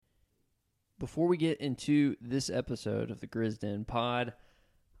Before we get into this episode of the Grizzden Pod,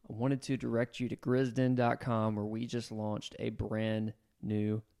 I wanted to direct you to Grizzden.com, where we just launched a brand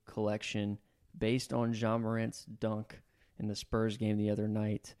new collection based on Ja Morant's dunk in the Spurs game the other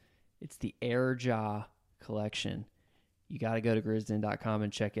night. It's the Air Ja collection. You got to go to Grizzden.com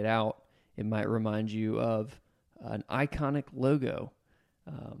and check it out. It might remind you of an iconic logo.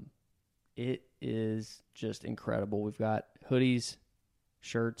 It is just incredible. We've got hoodies,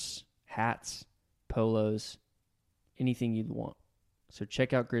 shirts, hats, polos, anything you'd want. So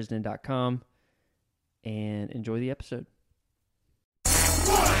check out Grizzden.com and enjoy the episode.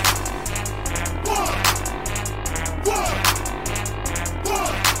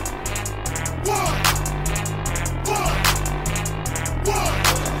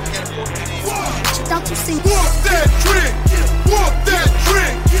 Walk that trick, walk that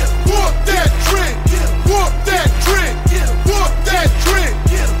trick, walk that trick, walk that trick, walk that trick,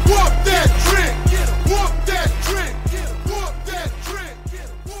 walk that trick, walk that trick, walk that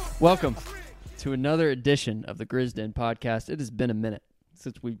trick. Welcome to another edition of the Grizzden Podcast. It has been a minute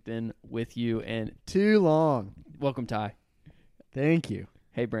since we've been with you, and Too long. welcome, Ty. Thank you.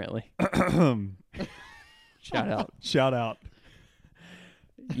 Hey, Brantley. Shout out. Shout out.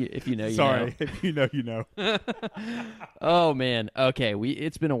 If you know, you Sorry. know. If you know, you know. Oh, man. Okay,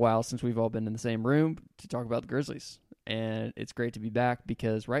 it's been a while since we've all been in the same room to talk about the Grizzlies, and it's great to be back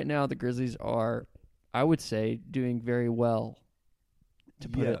because right now the Grizzlies are, I would say, doing very well, to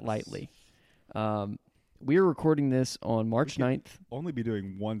put it Yes. lightly. We are recording this on March 9th. Only be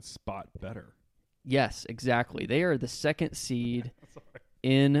doing one spot better. Yes, exactly. They are the second seed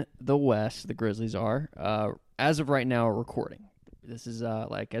in the West, the Grizzlies are, as of right now, recording. This is,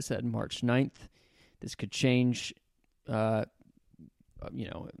 like I said, March 9th. This could change, the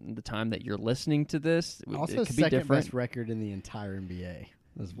time that you're listening to this. Also, it could be second different. best record in the entire NBA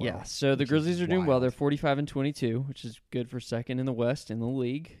as well. Yeah, so the which Grizzlies is are doing well. wild. They're 45-22, which is good for second in the West in the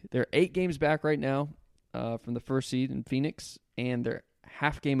league. They're 8 games back right now from the first seed in Phoenix, and they're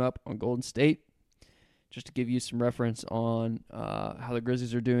half game up on Golden State. Just to give you some reference on how the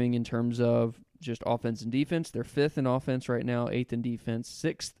Grizzlies are doing in terms of just offense and defense. They're 5th in offense right now, 8th in defense,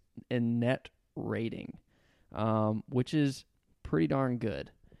 6th in net rating, which is pretty darn good.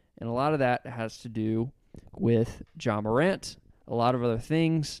 And a lot of that has to do with Ja Morant, a lot of other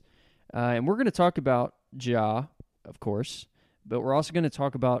things. And we're going to talk about Ja, of course, but we're also going to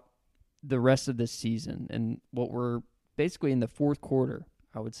talk about the rest of this season and what we're basically in the fourth quarter,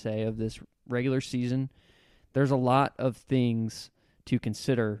 I would say, of this regular season. There's a lot of things to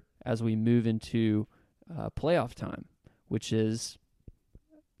consider as we move into playoff time, which is,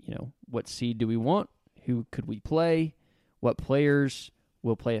 what seed do we want? Who could we play? What players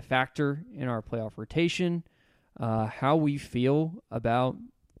will play a factor in our playoff rotation? How we feel about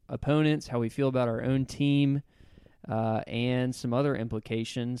opponents, how we feel about our own team, and some other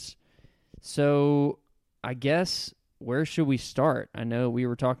implications. So I guess, where should we start? I know we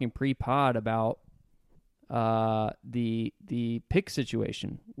were talking pre-pod about the pick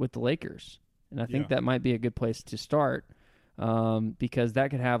situation with the Lakers, and I think that might be a good place to start because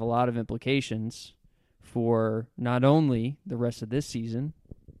that could have a lot of implications for not only the rest of this season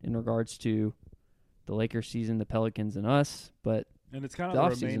in regards to the Lakers season, the Pelicans, and us, but And it's kind of the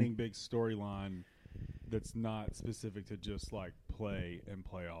the offseason. remaining big storyline that's not specific to just like play and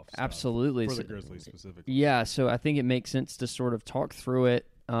playoff stuff. Absolutely. For So- the Grizzlies specifically. Yeah, so I think it makes sense to sort of talk through it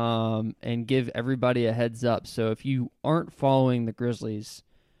and give everybody a heads up. So if you aren't following the Grizzlies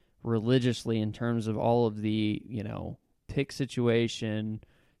religiously in terms of all of the, pick situation,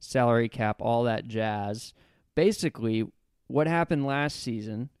 salary cap, all that jazz, basically what happened last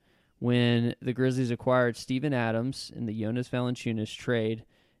season when the Grizzlies acquired Steven Adams in the Jonas Valanciunas trade,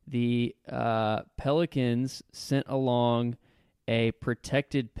 the Pelicans sent along a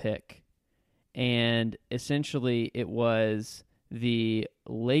protected pick. And essentially it was the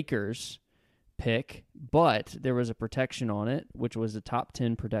Lakers pick, but there was a protection on it, which was a top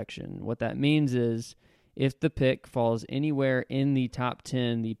 10 protection. What that means is if the pick falls anywhere in the top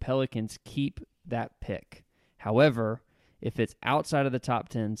 10, the Pelicans keep that pick. However, if it's outside of the top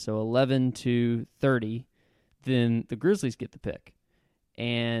 10, so 11 to 30, then the Grizzlies get the pick.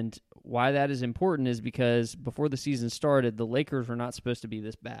 And why that is important is because before the season started, the Lakers were not supposed to be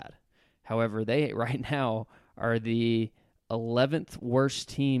this bad. However, they right now are the 11th worst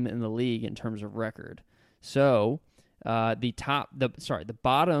team in the league in terms of record. So the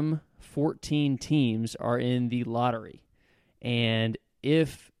bottom 14 teams are in the lottery. And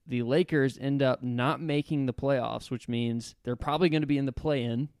if the Lakers end up not making the playoffs, which means they're probably going to be in the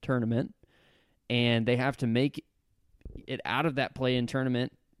play-in tournament, and they have to make it out of that play-in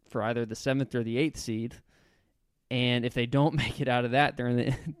tournament for either the 7th or the 8th seed. And if they don't make it out of that, they're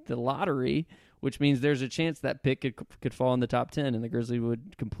in the lottery, which means there's a chance that pick could fall in the top 10 and the Grizzlies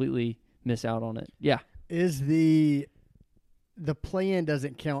would completely miss out on it. Yeah. Is the play-in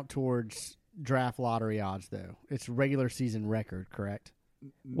doesn't count towards draft lottery odds, though? It's regular season record, correct?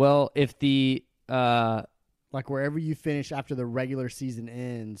 Well, if the like wherever you finish after the regular season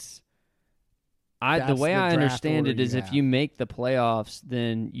ends, the way I understand it is you if have. you make the playoffs,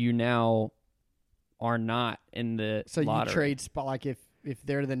 then you now are not in the So lottery. you trade spot, like if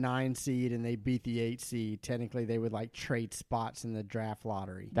they're the 9 seed and they beat the 8 seed, technically they would like trade spots in the draft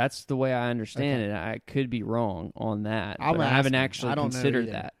lottery. That's the way I understand it. I could be wrong on that, I'm but I haven't asking. actually I don't know considered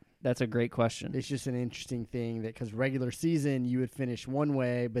either. that. That's a great question. It's just an interesting thing that because regular season you would finish one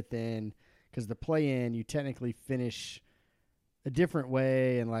way, but then because the play-in you technically finish a different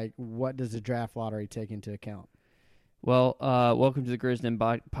way, and like what does the draft lottery take into account? Well, welcome to the Grizzden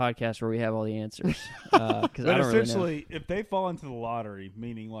podcast where we have all the answers. Because I don't essentially, really know. if they fall into the lottery,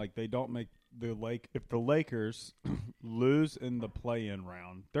 meaning like they don't make if the Lakers lose in the play-in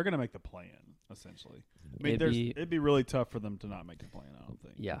round, they're going to make the play-in. Essentially, I mean, it'd be really tough for them to not make the play-in. I don't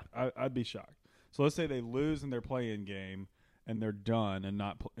think. Yeah, I'd be shocked. So let's say they lose in their play-in game and they're done and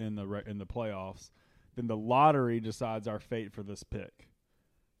not in the playoffs, then the lottery decides our fate for this pick.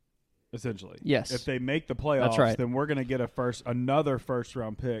 Essentially, yes. If they make the playoffs, That's right. then we're going to get another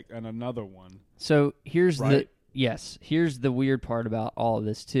first-round pick and another one. So here's Right? here's the weird part about all of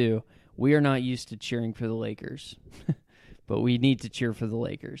this too. We are not used to cheering for the Lakers, but we need to cheer for the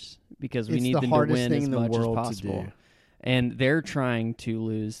Lakers because we It's need the them to hardest win thing as in the much as world to possible. do. And they're trying to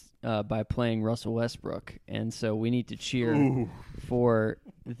lose by playing Russell Westbrook, and so we need to cheer Ooh. for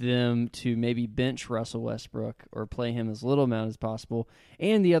them to maybe bench Russell Westbrook or play him as little amount as possible.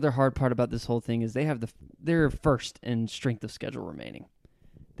 And the other hard part about this whole thing is they're first in strength of schedule remaining.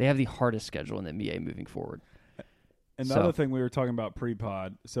 They have the hardest schedule in the NBA moving forward. And the other thing we were talking about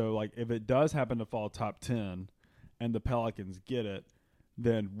pre-pod, so like if it does happen to fall top 10 and the Pelicans get it,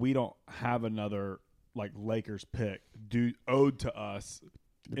 then we don't have another like Lakers pick owed to us.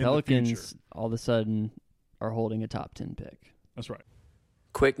 The in Pelicans the future. all of a sudden are holding a top 10 pick. That's right.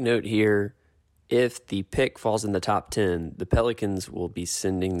 Quick note here. If the pick falls in the top 10, the Pelicans will be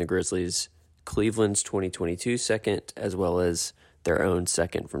sending the Grizzlies Cleveland's 2022 second as well as their own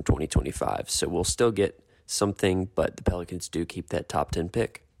second from 2025. So we'll still get something, but the Pelicans do keep that top 10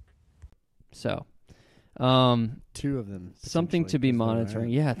 pick. So, 2 of them. something to be potentially, monitoring.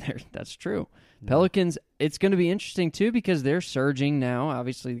 right? Yeah, that's true. Pelicans, it's going to be interesting too because they're surging now.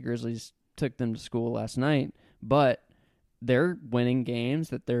 Obviously, the Grizzlies took them to school last night, but they're winning games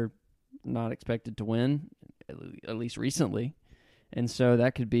that they're not expected to win, at least recently. And so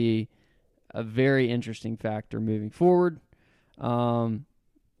that could be a very interesting factor moving forward.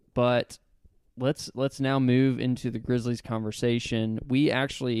 But let's now move into the Grizzlies conversation. We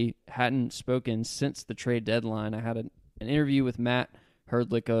actually hadn't spoken since the trade deadline. I had an interview with Matt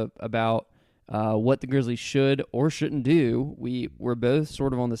Herdlick about what the Grizzlies should or shouldn't do. We were both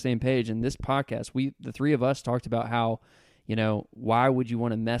sort of on the same page in this podcast. The three of us talked about how, why would you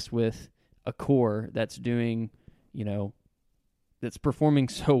want to mess with a core that's doing, that's performing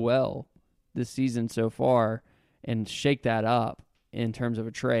so well this season so far and shake that up in terms of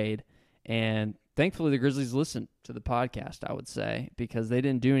a trade. And thankfully the Grizzlies listened to the podcast, I would say, because they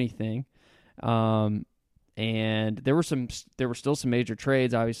didn't do anything. And there were still some major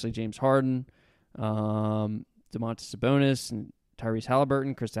trades, obviously James Harden, Domantas Sabonis, and Tyrese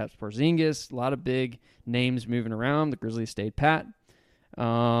Halliburton, Kristaps Porzingis, a lot of big names moving around. The Grizzlies stayed pat,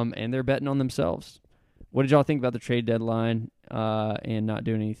 and they're betting on themselves. What did y'all think about the trade deadline and not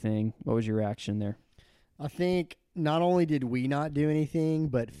doing anything? What was your reaction there? I think not only did we not do anything,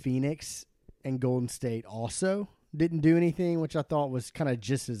 but Phoenix and Golden State also didn't do anything, which I thought was kind of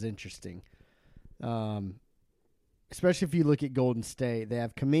just as interesting. Especially if you look at Golden State. They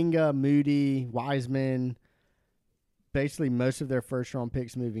have Kuminga, Moody, Wiseman, basically most of their first-round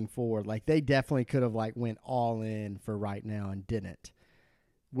picks moving forward. Like, they definitely could have, went all in for right now and didn't,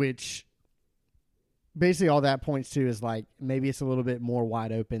 which basically all that points to is, maybe it's a little bit more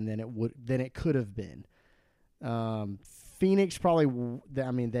wide open than it could have been. Phoenix probably,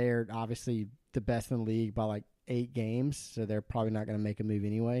 they're obviously the best in the league by 8 games, so they're probably not going to make a move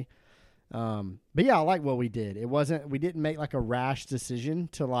anyway. But yeah, I like what we did. We didn't make a rash decision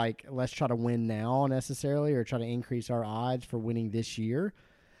to let's try to win now necessarily or try to increase our odds for winning this year.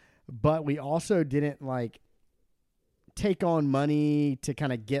 But we also didn't take on money to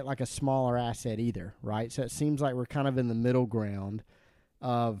kind of get a smaller asset either, right? So it seems like we're kind of in the middle ground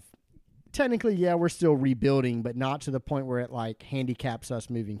of technically, yeah, we're still rebuilding, but not to the point where it like handicaps us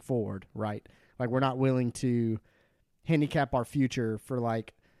moving forward, right? Like we're not willing to handicap our future for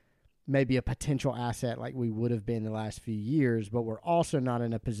like maybe a potential asset like we would have been the last few years, but we're also not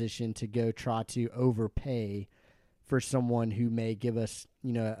in a position to go try to overpay for someone who may give us,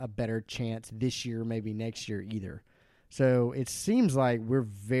 a better chance this year, maybe next year either. So it seems like we're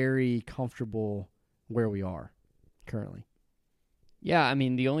very comfortable where we are currently. Yeah, I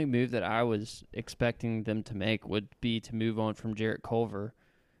mean, the only move that I was expecting them to make would be to move on from Jarrett Culver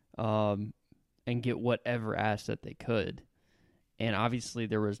and get whatever asset they could. And obviously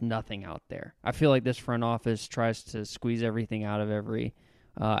there was nothing out there. I feel like this front office tries to squeeze everything out of every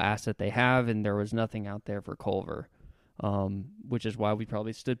asset they have, and there was nothing out there for Culver, which is why we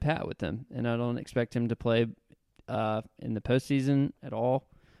probably stood pat with him. And I don't expect him to play in the postseason at all.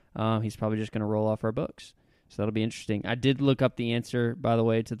 He's probably just going to roll off our books. So that'll be interesting. I did look up the answer, by the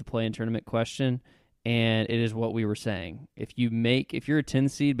way, to the play-in tournament question, and it is what we were saying. If you're a 10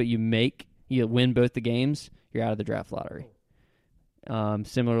 seed, but you win both the games, you're out of the draft lottery.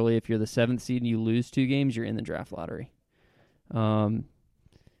 Similarly, if you're the 7th seed and you lose 2 games, you're in the draft lottery. So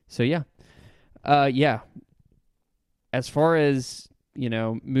yeah. As far as,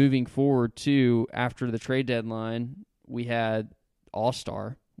 moving forward to after the trade deadline, we had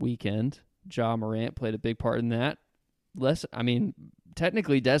All-Star weekend. Ja Morant played a big part in that.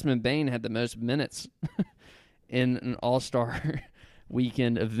 Technically Desmond Bane had the most minutes in an All-Star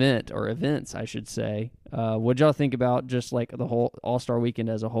weekend events, I should say. What'd y'all think about just like the whole All-Star weekend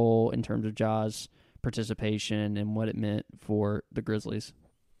as a whole in terms of Ja's participation and what it meant for the Grizzlies?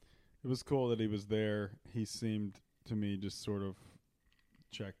 It was cool that he was there. He seemed to me just sort of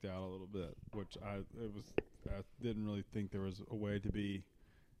checked out a little bit, which I didn't really think there was a way to be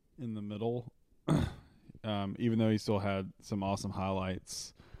in the middle, even though he still had some awesome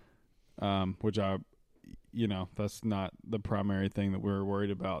highlights, which that's not the primary thing that we're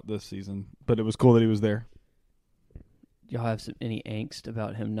worried about this season. But it was cool that he was there. Y'all have any angst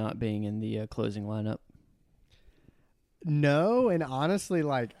about him not being in the closing lineup? No, and honestly,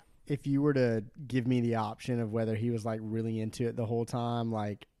 like, if you were to give me the option of whether he was, like, really into it the whole time,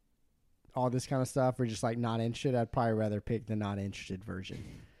 like, all this kind of stuff, or just, like, not interested, I'd probably rather pick the not interested version.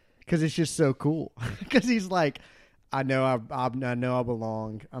 Because it's just so cool. Because he's like, I know I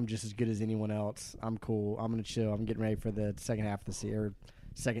belong. I'm just as good as anyone else. I'm cool. I'm going to chill. I'm getting ready for the second half of the season, or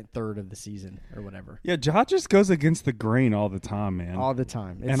second third of the season, or whatever. Yeah, Ja just goes against the grain all the time, man. All the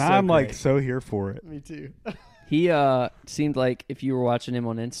time. It's and so I'm great. like so here for it. Me too. He seemed like if you were watching him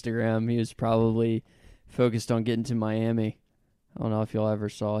on Instagram, he was probably focused on getting to Miami. I don't know if y'all ever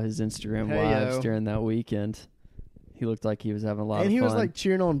saw his Instagram lives during that weekend. He looked like he was having a lot of fun. And he was like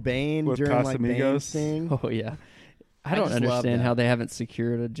cheering on Bane with during like Casamigos. Bane's thing. Oh, yeah. I just don't love understand that. how they haven't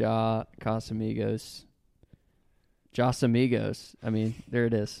secured a Casamigos. Casamigos. I mean, there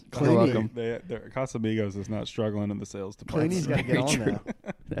it is. You're Clooney. welcome. Casamigos is not struggling in the sales department. Clooney's got to get on now.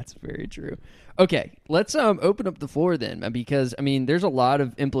 That's very true. Okay, let's open up the floor then, because, there's a lot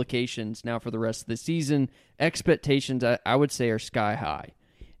of implications now for the rest of the season. Expectations, I would say, are sky high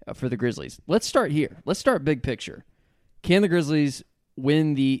for the Grizzlies. Let's start here. Let's start big picture. Can the Grizzlies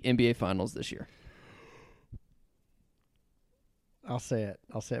win the NBA Finals this year? I'll say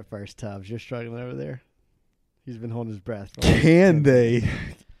it first, Tubbs. You're struggling over there. He's been holding his breath. Can they?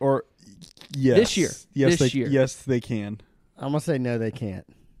 Or yes. This year. Yes, This year. Yes, they can. I'm going to say no, they can't.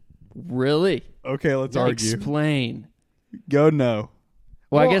 Really? Okay, let's argue. Explain. Go no.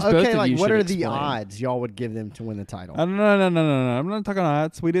 Well, I guess both of like, you what should are explain. the odds y'all would give them to win the title? No. I'm not talking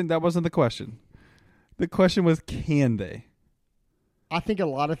odds. That wasn't the question. The question was, can they? I think a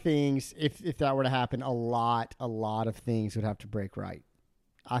lot of things, if that were to happen, a lot of things would have to break right.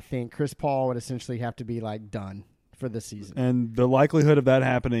 I think Chris Paul would essentially have to be like done for the season. And the likelihood of that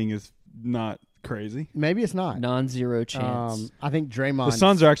happening is not crazy. Maybe it's not. Non-zero chance. I think Draymond. The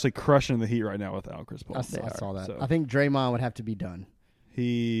Suns are actually crushing the Heat right now without Chris Paul. I saw that. So. I think Draymond would have to be done.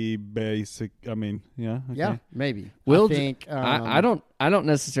 Yeah. Okay. Yeah, maybe. Will I think. I don't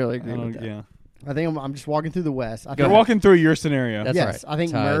necessarily agree with that. Yeah. I think I'm just walking through the West. You're walking through your scenario. That's yes, right. I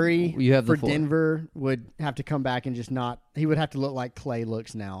think Todd, Murray you have the for floor. Denver would have to come back and just not. He would have to look like Clay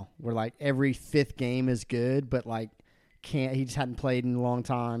looks now, where like every fifth game is good, but like can't. He just hadn't played in a long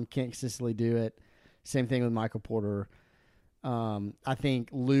time. Can't consistently do it. Same thing with Michael Porter. I think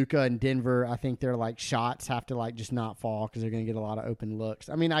Luka and Denver. I think their like shots have to like just not fall because they're going to get a lot of open looks.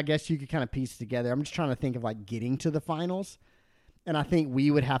 I guess you could kind of piece it together. I'm just trying to think of like getting to the finals. And I think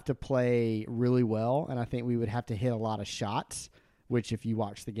we would have to play really well, and I think we would have to hit a lot of shots, which if you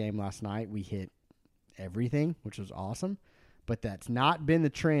watched the game last night, we hit everything, which was awesome. But that's not been the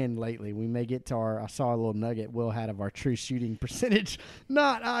trend lately. We may get to I saw a little nugget Will had of our true shooting percentage.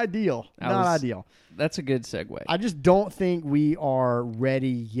 Not ideal. Ideal. That's a good segue. I just don't think we are ready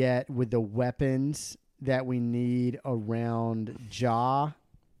yet with the weapons that we need around Ja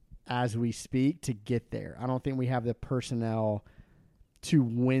as we speak to get there. I don't think we have the personnel to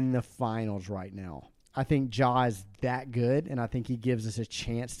win the finals right now. I think Ja is that good, and I think he gives us a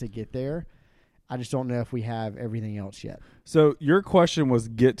chance to get there. I just don't know if we have everything else yet. So your question was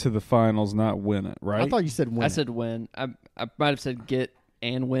get to the finals, not win it, right? I thought you said win. I said win. I might have said get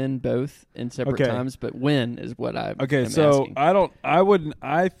and win both in separate times, but win is what I am so asking.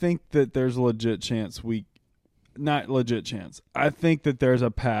 I think that there's a legit chance not legit chance. I think that there's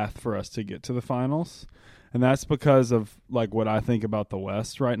a path for us to get to the finals, and that's because of like what I think about the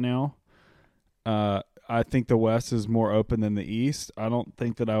West right now. I think the West is more open than the East. I don't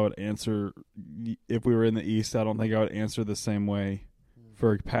think that I would answer if we were in the East. I don't think I would answer the same way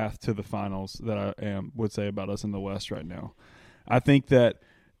for a path to the finals that I would say about us in the West right now. I think that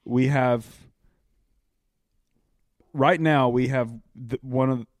we have right now one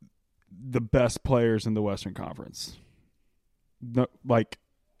of the best players in the Western Conference. Like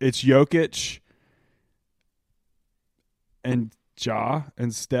it's Jokic and Ja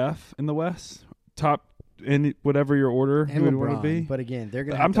and Steph in the West. Top in whatever your order and you would LeBron, want to be. But again, they're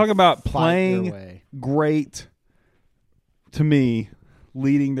going to I'm talking about playing great to me,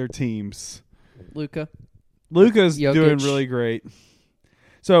 leading their teams. Luka's doing really great.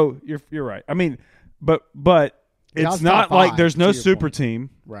 So you're right. I mean, but it's not like there's no super team.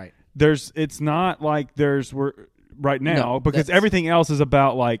 Right. It's not like we're right now because everything else is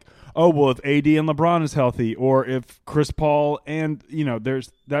about like, oh, well, if AD and LeBron is healthy or if Chris Paul and,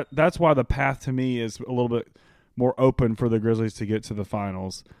 there's that's why the path to me is a little bit more open for the Grizzlies to get to the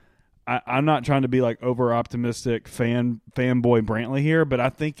finals. I'm not trying to be like over optimistic fanboy Brantley here, but I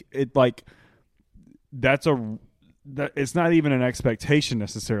think it like it's not even an expectation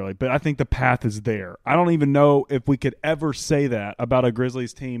necessarily, but I think the path is there. I don't even know if we could ever say that about a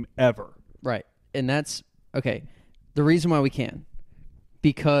Grizzlies team ever. Right. And that's okay. The reason why we can,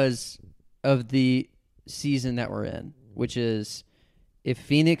 because of the season that we're in, which is if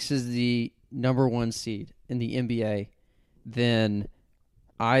Phoenix is the number 1 seed in the NBA, then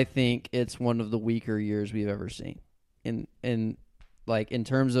I think it's one of the weaker years we've ever seen. In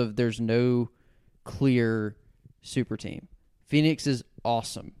terms of there's no clear super team. Phoenix is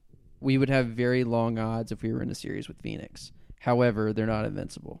awesome. We would have very long odds if we were in a series with Phoenix. However, they're not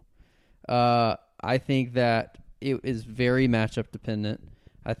invincible. I think that it is very matchup dependent.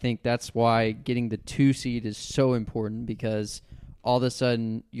 I think that's why getting the 2 seed is so important because all of a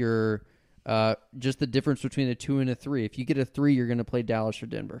sudden you're just the difference between a 2 and a 3. If you get a 3, you're going to play Dallas or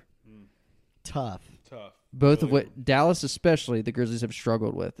Denver. Tough. Both of what Dallas especially the Grizzlies have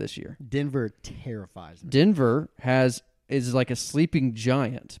struggled with this year. Denver terrifies me. Denver is like a sleeping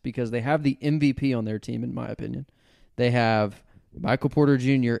giant because they have the MVP on their team, in my opinion. They have Michael Porter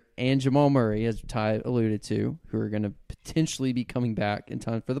Jr. and Jamal Murray, as Ty alluded to, who are going to potentially be coming back in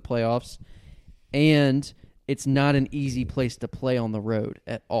time for the playoffs. And it's not an easy place to play on the road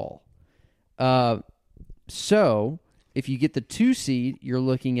at all. So if you get the 2 seed, you're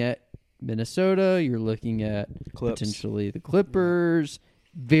looking at Minnesota, you're looking at potentially the Clippers,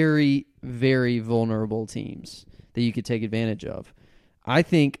 very, very vulnerable teams that you could take advantage of. I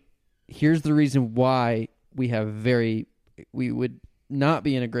think here's the reason why we would not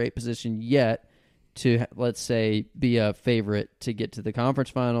be in a great position yet to, let's say, be a favorite to get to the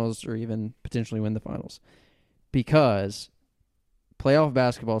conference finals or even potentially win the finals. Because playoff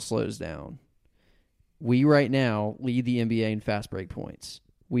basketball slows down. We right now lead the NBA in fast break points.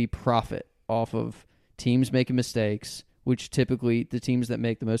 We profit off of teams making mistakes, which typically the teams that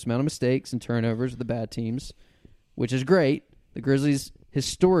make the most amount of mistakes and turnovers are the bad teams, which is great. The Grizzlies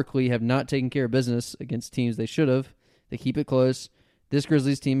historically have not taken care of business against teams they should have. They keep it close. This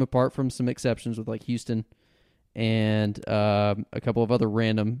Grizzlies team, apart from some exceptions with like Houston and a couple of other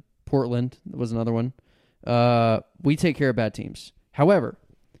random, Portland was another one, we take care of bad teams. However,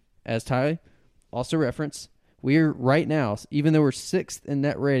 as Ty also referenced, we're right now, even though we're 6th in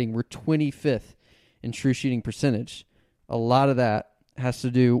net rating, we're 25th in true shooting percentage. A lot of that has to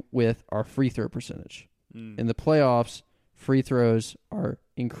do with our free throw percentage. In the playoffs, free throws are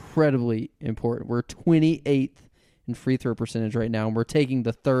incredibly important. We're 28th in free throw percentage right now, and we're taking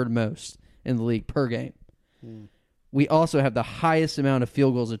the 3rd most in the league per game. We also have the highest amount of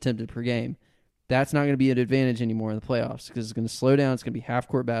field goals attempted per game. That's not going to be an advantage anymore in the playoffs because it's going to slow down. It's going to be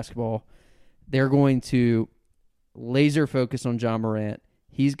half-court basketball. They're going to laser focus on Ja Morant.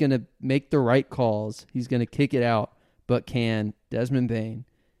 He's going to make the right calls. He's going to kick it out. but can Desmond Bain,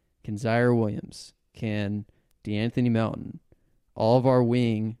 can Zaire Williams, can DeAnthony Melton, all of our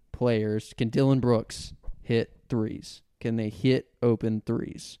wing players, can Dylan Brooks hit threes? Can they hit open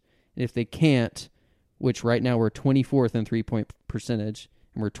threes? And if they can't, which right now we're 24th in three-point percentage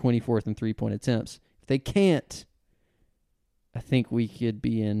and we're 24th in three-point attempts, if they can't, I think we could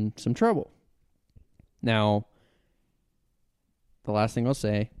be in some trouble. Now, the last thing I'll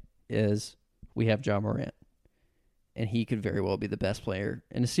say is we have Ja Morant, and he could very well be the best player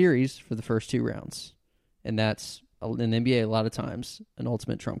in a series for the first 2 rounds. And that's, in the NBA, a lot of times, an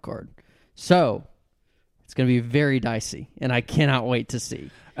ultimate trump card. So, it's going to be very dicey, and I cannot wait to see.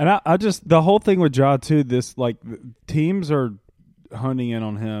 And I just, the whole thing with Ja, too, this, like, teams are honing in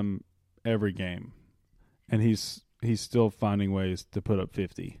on him every game, and he's still finding ways to put up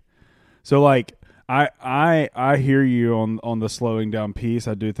 50. So, like, I hear you on the slowing down piece.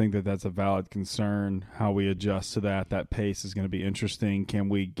 I do think that that's a valid concern, how we adjust to that. That pace is going to be interesting. Can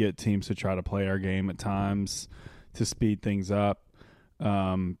we get teams to try to play our game at times to speed things up?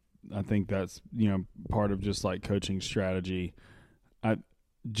 I think that's, part of just like coaching strategy.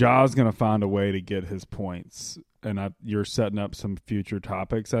 Ja's going to find a way to get his points, and you're setting up some future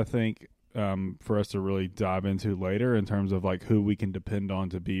topics, I think, for us to really dive into later in terms of like who we can depend on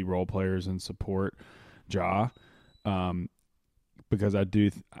to be role players and support Ja. Because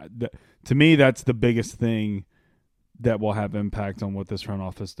to me, that's the biggest thing that will have impact on what this front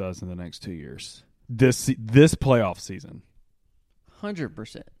office does in the next 2 years. This playoff season.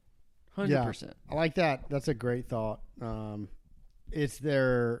 100%. 100%. Yeah, I like that. That's a great thought.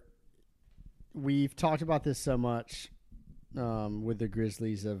 We've talked about this so much with the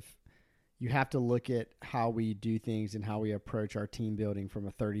Grizzlies of you have to look at how we do things and how we approach our team building from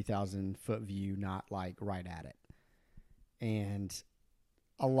a 30,000-foot view, not like right at it. And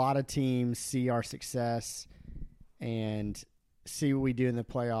a lot of teams see our success and see what we do in the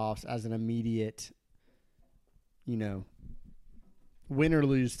playoffs as an immediate, win or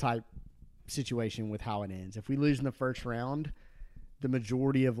lose type situation with how it ends. If we lose in the first round, the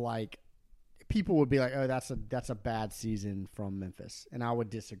majority of people would be like, oh, that's a bad season from Memphis. And I would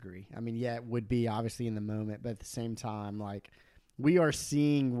disagree. I mean, yeah, it would be obviously in the moment, but at the same time, we are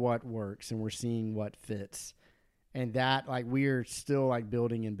seeing what works and we're seeing what fits. And that, we are still,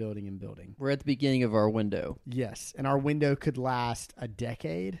 building and building and building. We're at the beginning of our window. Yes, and our window could last a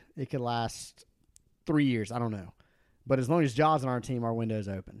decade. It could last 3 years. I don't know. But as long as Ja's on our team, our window's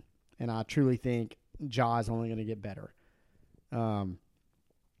open. And I truly think Ja is only going to get better.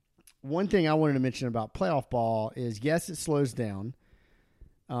 One thing I wanted to mention about playoff ball is, yes, it slows down,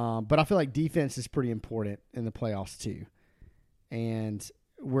 but I feel like defense is pretty important in the playoffs too. And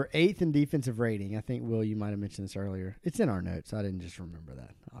we're 8th in defensive rating. I think, Will, you might have mentioned this earlier. It's in our notes. I didn't just remember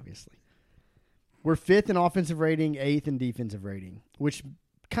that, obviously. We're 5th in offensive rating, 8th in defensive rating, which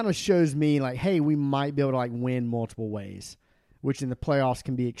kind of shows me, hey, we might be able to, win multiple ways, which in the playoffs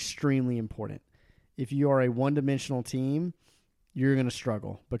can be extremely important. If you are a one-dimensional team, you're going to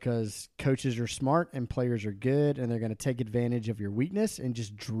struggle because coaches are smart and players are good, and they're going to take advantage of your weakness and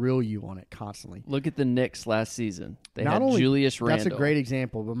just drill you on it constantly. Look at the Knicks last season. They Not had only, Julius Randle. That's a great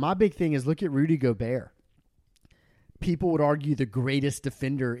example, but my big thing is look at Rudy Gobert. People would argue the greatest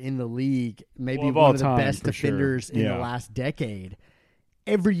defender in the league, maybe one of the best defenders in the last decade.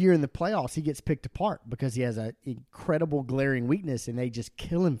 Every year in the playoffs, he gets picked apart because he has an incredible glaring weakness, and they just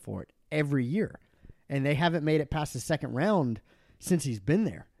kill him for it every year. And they haven't made it past the second round since he's been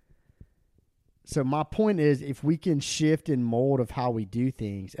there. So my point is, if we can shift and mold of how we do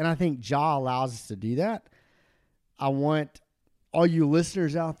things, and I think Ja allows us to do that, I want all you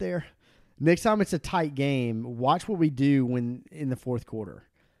listeners out there, next time it's a tight game, watch what we do when in the fourth quarter.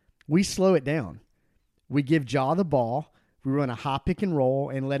 We slow it down. We give Ja the ball, we run a high pick and roll,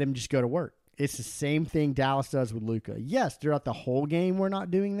 and let him just go to work. It's the same thing Dallas does with Luka. Yes, throughout the whole game we're not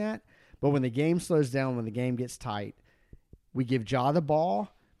doing that, but when the game slows down, when the game gets tight, we give Ja the ball,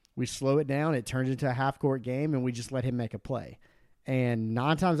 we slow it down, it turns into a half-court game, and we just let him make a play. And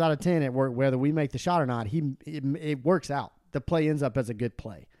 9 times out of 10, it works. Whether we make the shot or not, it works out. The play ends up as a good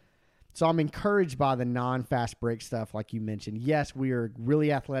play. So I'm encouraged by the non-fast break stuff like you mentioned. Yes, we are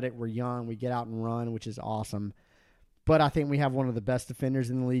really athletic. We're young. We get out and run, which is awesome. But I think we have one of the best defenders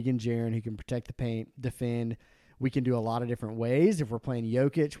in the league in Jaren who can protect the paint, defend. We can do a lot of different ways. If we're playing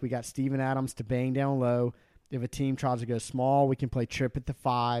Jokic, we got Steven Adams to bang down low. If a team tries to go small, we can play Trip at the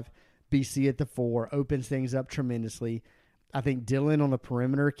 5, BC at the 4, opens things up tremendously. I think Dylan on the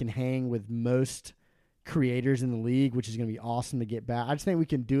perimeter can hang with most creators in the league, which is going to be awesome to get back. I just think we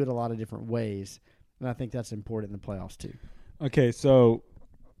can do it a lot of different ways, and I think that's important in the playoffs too. Okay, so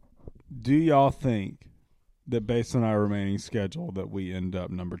do y'all think that based on our remaining schedule that we end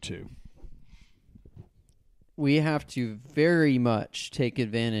up number 2. We have to very much take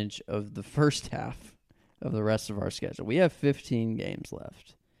advantage of the first half of the rest of our schedule. We have 15 games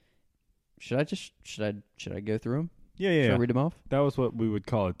left. Should I go through them? Yeah. Should I read them off? That was what we would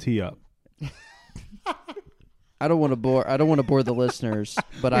call a tee up. I don't want to bore the listeners,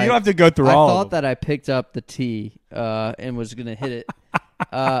 but you don't have to go through all I of thought them. that I picked up the tee and was going to hit it.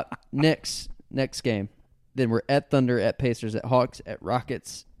 Next game. Then we're at Thunder, at Pacers, at Hawks, at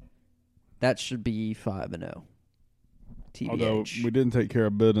Rockets. That should be 5-0. TBH. Although we didn't take care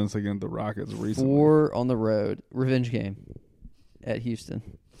of business against the Rockets recently. 4 on the road. Revenge game at Houston.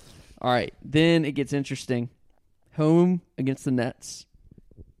 All right. Then it gets interesting. Home against the Nets.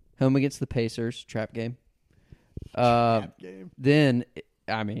 Home against the Pacers. Trap game. Then,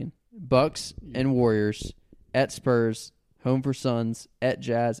 Bucks and Warriors. At Spurs. Home for Suns. At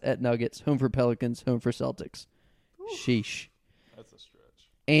Jazz. At Nuggets. Home for Pelicans. Home for Celtics. Sheesh. That's a stretch.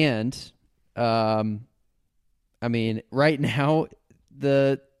 And, right now,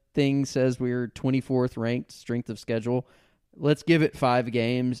 the thing says we're 24th ranked strength of schedule. Let's give it 5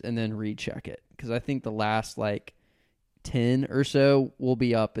 games and then recheck it. Because I think the last, 10 or so will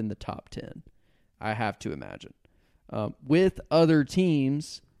be up in the top 10. I have to imagine. With other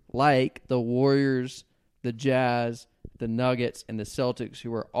teams like the Warriors, the Jazz, the Nuggets, and the Celtics,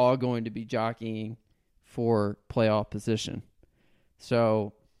 who are all going to be jockeying for playoff position.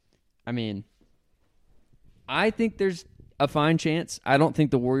 So, I think there's a fine chance. I don't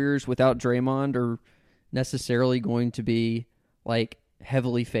think the Warriors without Draymond are necessarily going to be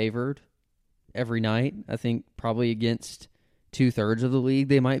heavily favored every night. I think probably against 2/3 of the league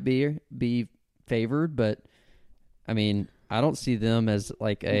they might be favored, but I don't see them as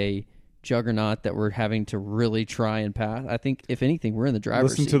a juggernaut that we're having to really try and pass. I think if anything we're in the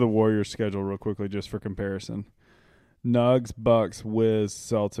driver's seat. Listen to the Warriors schedule real quickly just for comparison. Nugs, Bucks, Wiz,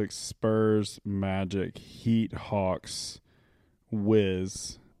 Celtics, Spurs, Magic, Heat, Hawks,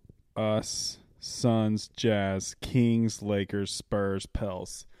 Wiz, us, Suns, Jazz, Kings, Lakers, Spurs,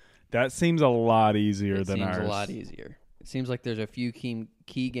 Pels. That seems a lot easier than ours. It seems a lot easier. It seems like there's a few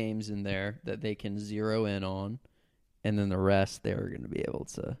key games in there that they can zero in on, and then the rest they're going to be able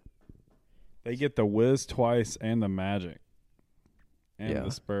to. They get the Wiz twice and the Magic. And Yeah.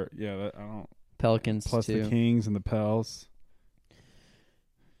 the Spurs. Yeah, I don't. Pelicans Plus too. the Kings and the Pels.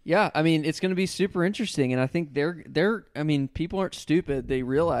 Yeah, it's going to be super interesting, and I think people aren't stupid. They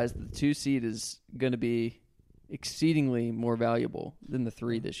realize that the 2 seed is going to be exceedingly more valuable than the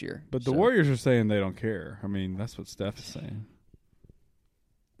 3 this year. But the Warriors are saying they don't care. That's what Steph is saying.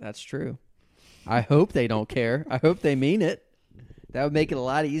 That's true. I hope they don't care. I hope they mean it. That would make it a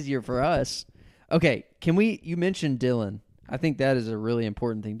lot easier for us. Okay, you mentioned Dillon. I think that is a really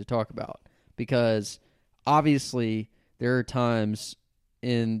important thing to talk about because obviously there are times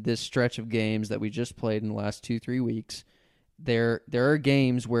in this stretch of games that we just played in the last 2-3 weeks. There are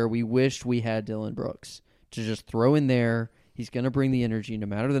games where we wished we had Dillon Brooks to just throw in there. He's going to bring the energy no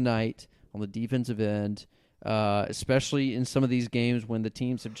matter the night on the defensive end, especially in some of these games when the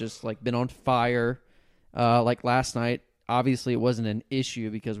teams have just been on fire. Like last night, obviously it wasn't an issue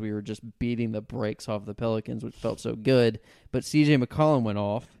because we were just beating the brakes off the Pelicans, which felt so good. But C.J. McCollum went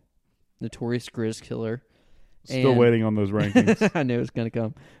off, notorious Grizz killer. Still waiting on those rankings. I knew it was going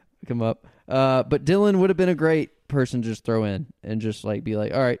to come up. But Dillon would have been a great person to just throw in and just be all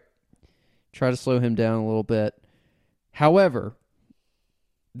right, try to slow him down a little bit. However,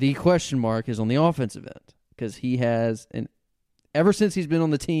 the question mark is on the offensive end because he has, and ever since he's been on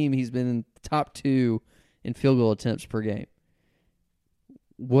the team, he's been in the top 2 in field goal attempts per game.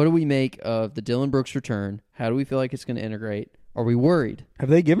 What do we make of the Dillon Brooks return? How do we feel like it's going to integrate? Are we worried? Have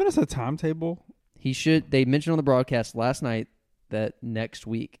they given us a timetable? They mentioned on the broadcast last night that next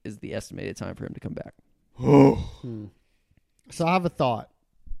week is the estimated time for him to come back. So I have a thought.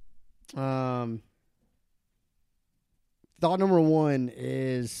 Thought number 1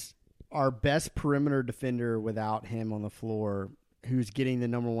 is our best perimeter defender without him on the floor, who's getting the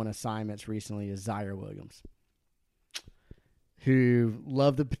number 1 assignments recently, is Zaire Williams, who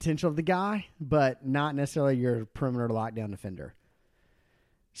love the potential of the guy, but not necessarily your perimeter lockdown defender.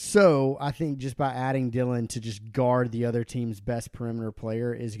 So I think just by adding Dillon to just guard the other team's best perimeter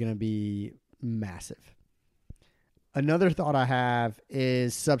player is going to be massive. Another thought I have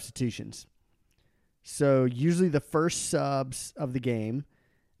is substitutions. So usually the first subs of the game,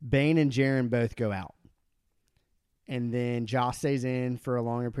 Bane and Jaren both go out. And then Josh stays in for a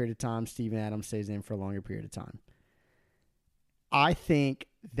longer period of time. Steven Adams stays in for a longer period of time. I think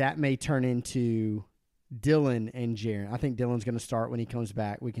that may turn into Dillon and Jaren. I think Dillon's going to start when he comes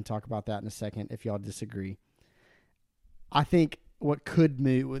back. We can talk about that in a second if y'all disagree. I think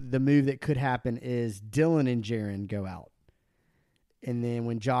the move that could happen is Dillon and Jaren go out. And then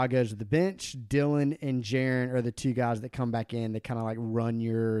when Ja goes to the bench, Dillon and Jaren are the two guys that come back in that kind of like run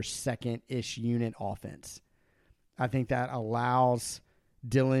your second-ish unit offense. I think that allows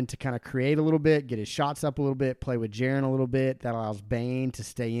Dillon to kind of create a little bit, get his shots up a little bit, play with Jaren a little bit. That allows Bane to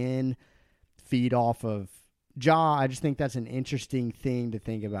stay in, feed off of Ja. I just think that's an interesting thing to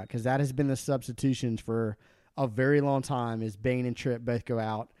think about because that has been the substitutions for a very long time is Bane and Tripp both go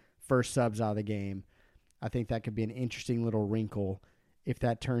out, first subs out of the game. I think that could be an interesting little wrinkle if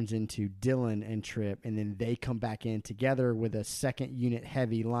that turns into Dillon and Tripp, and then they come back in together with a second unit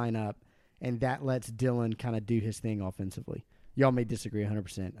heavy lineup, and that lets Dillon kind of do his thing offensively. Y'all may disagree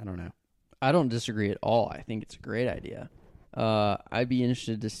 100%. I don't know. I don't disagree at all. I think it's a great idea. I'd be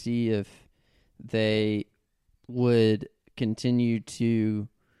interested to see if they would continue to,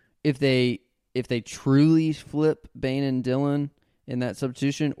 if they truly flip Bane and Dillon in that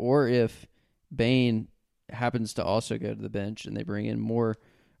substitution, or if Bane happens to also go to the bench and they bring in more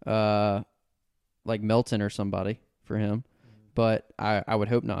like Melton or somebody for him. But I would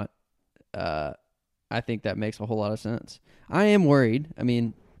hope not. I think that makes a whole lot of sense. I am worried. I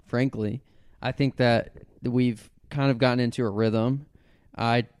mean, frankly, I think that we've kind of gotten into a rhythm.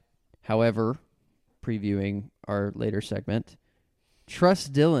 However, previewing our later segment,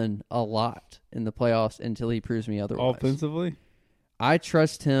 trust Dillon a lot in the playoffs until he proves me otherwise. Offensively? I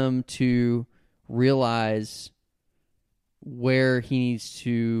trust him to realize where he needs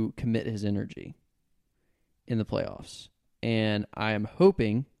to commit his energy in the playoffs. And I am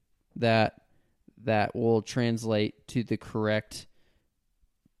hoping that will translate to the correct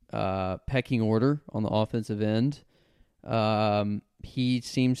pecking order on the offensive end. He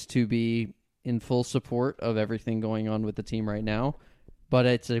seems to be in full support of everything going on with the team right now, but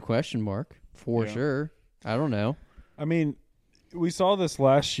it's a question mark for sure. I don't know. I mean, we saw this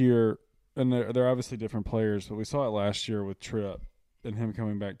last year, and they're obviously different players, but we saw it last year with Tripp and him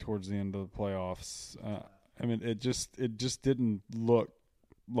coming back towards the end of the playoffs. I mean, it just didn't look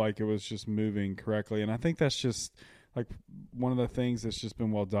like it was just moving correctly, and I think that's just like one of the things that's just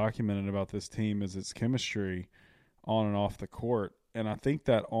been well documented about this team is its chemistry on and off the court. And I think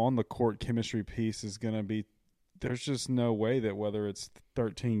that on the court chemistry piece is going to be, there's just no way that whether it's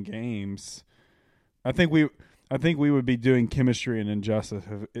 13 games, I think we would be doing chemistry and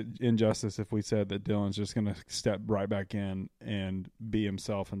injustice if we said that Dillon's just going to step right back in and be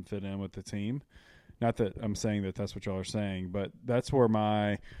himself and fit in with the team. Not that I'm saying that that's what y'all are saying, but that's where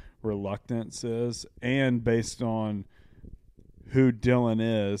my reluctance is. And based on who Dillon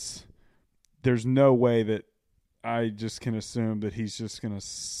is, there's no way that I just can assume that he's just going to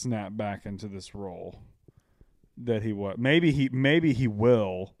snap back into this role that he was. Maybe he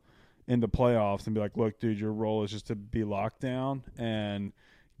will in the playoffs and be like, look, dude, your role is just to be locked down and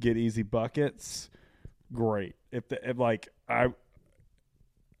get easy buckets. Great. If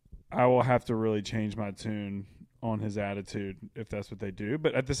I will have to really change my tune on his attitude if that's what they do.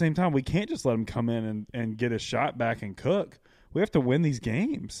 But at the same time, we can't just let him come in and get his shot back and cook. We have to win these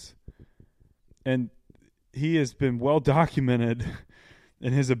games. And he has been well documented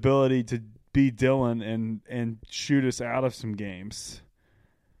in his ability to be Dillon and shoot us out of some games.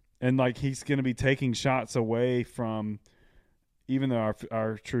 And like he's going to be taking shots away from, even though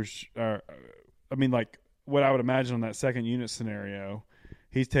I mean, like what I would imagine on that second unit scenario,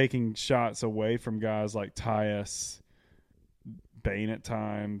 he's taking shots away from guys like Tyus, Bane at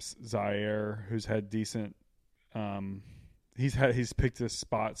times, Zaire, who's had decent. He's picked his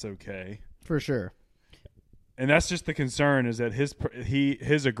spots okay for sure. And that's just the concern, is that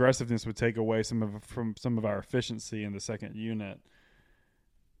his aggressiveness would take away some of our efficiency in the second unit.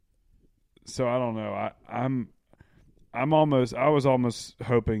 So I don't know. I was almost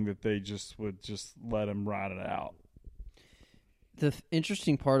hoping that they just would just let him ride it out. The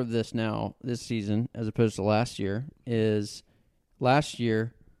interesting part of this season, as opposed to last year, is last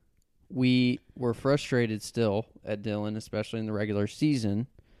year we were frustrated still at Dillon, especially in the regular season,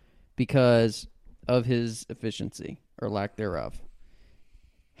 because of his efficiency or lack thereof.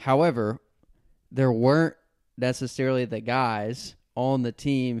 However, there weren't necessarily the guys on the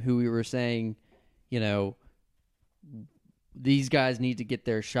team who we were saying, you know, these guys need to get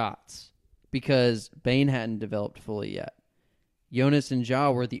their shots, because Bane hadn't developed fully yet. Jonas and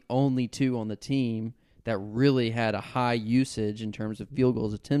Ja were the only two on the team that really had a high usage in terms of field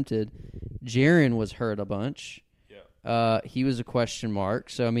goals attempted. Jaren was hurt a bunch. He was a question mark.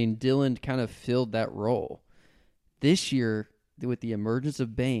 So, I mean, Dillon kind of filled that role. This year, with the emergence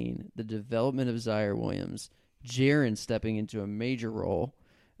of Bane, the development of Zaire Williams, Jaren stepping into a major role,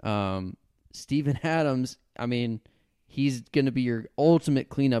 Steven Adams, I mean, He's going to be your ultimate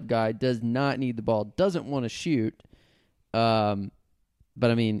cleanup guy, does not need the ball, doesn't want to shoot. But,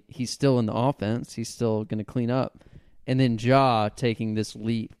 I mean, he's still in the offense. He's still going to clean up. And then Ja taking this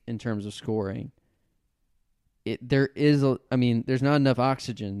leap in terms of scoring. There's not enough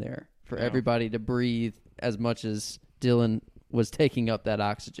oxygen there for everybody to breathe as much as Dillon was taking up that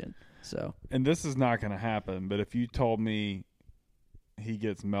oxygen. So, and this is not going to happen, but if you told me he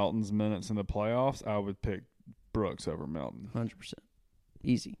gets Melton's minutes in the playoffs, I would pick Brooks over Melton. 100%.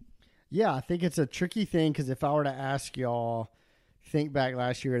 Easy. Yeah, I think it's a tricky thing because if I were to ask y'all, think back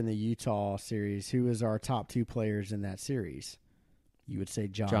last year in the Utah series, who was our top 2 players in that series? You would say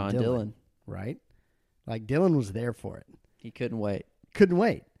John Dillon, right? Like, Dillon was there for it. He couldn't wait.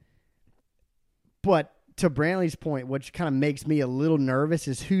 But to Brantley's point, what kind of makes me a little nervous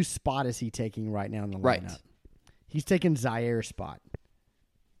is whose spot is he taking right now in the lineup? Right. He's taking Zaire's spot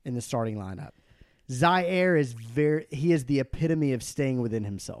in the starting lineup. Zaire is he is the epitome of staying within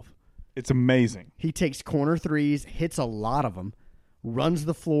himself. It's amazing. He takes corner threes, hits a lot of them, runs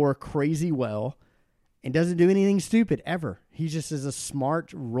the floor crazy well, and doesn't do anything stupid ever. He just is a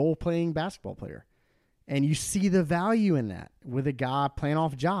smart role-playing basketball player. And you see the value in that with a guy playing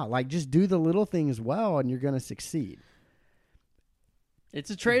off Ja. Like, just do the little things well, and you're going to succeed. It's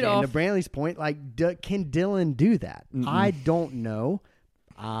a trade-off. And to Brantley's point, like, can Dillon do that? Mm-mm. I don't know.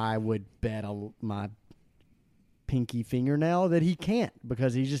 I would bet my pinky fingernail that he can't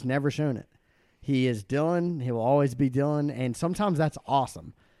because he's just never shown it. He is Dillon. He will always be Dillon, and sometimes that's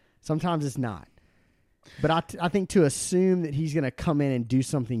awesome. Sometimes it's not. But I think to assume that he's going to come in and do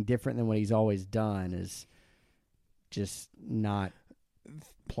something different than what he's always done is just not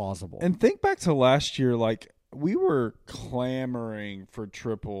plausible. And think back to last year, like, we were clamoring for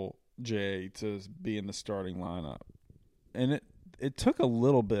Triple J to be in the starting lineup. And it took a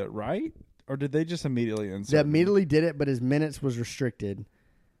little bit, right? Or did they just immediately insert They him? immediately did it, but his minutes was restricted.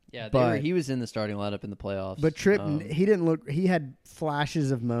 Yeah, he was in the starting lineup in the playoffs. But Tripp, he didn't look. He had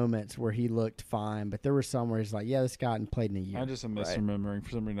flashes of moments where he looked fine, but there were some where he's like, "Yeah, this guy hadn't played in a year." I just am misremembering. For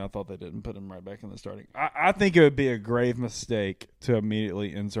some reason, I thought they didn't put him right back in the starting. I think it would be a grave mistake to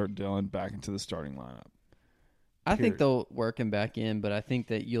immediately insert Dillon back into the starting lineup. I think they'll work him back in, but I think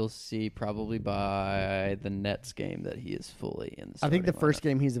that you'll see probably by the Nets game that he is fully in the starting I think the first lineup.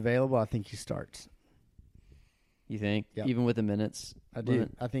 game he's available, I think he starts. You think? Yep. Even with the minutes? I do.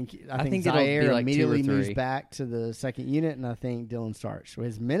 limit? I think it'll be Zaire like 2 or immediately moves 3. back to the second unit, and I think Dillon starts. So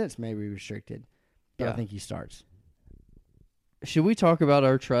his minutes may be restricted, but Yeah. I think he starts. Should we talk about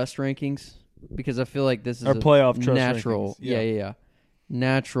our trust rankings? Because I feel like this is Our playoff trust natural. rankings, yeah. Yeah.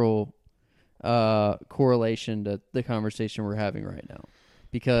 Natural correlation to the conversation we're having right now,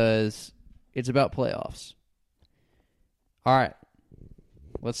 because it's about playoffs. All right,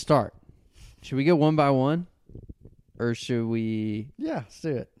 let's start. Should we go one by one, or should we? Yeah, let's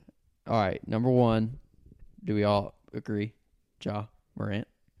do it. All right, number 1. Do we all agree? Ja Morant.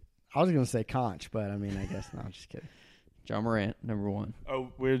 I was going to say Conch, but I mean, I guess no. I'm just kidding. Ja Morant, number 1. Oh,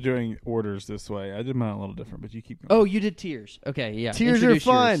 we're doing orders this way. I did mine a little different, but you keep going. Oh, you did tiers. Okay, yeah. Tiers are Introduce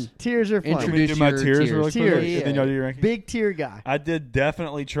fun. yours. Tiers are fun. Let me do Introduce my your tiers tiers. really quick, Tiers. and then y'all do your rankings. Big tier guy. I did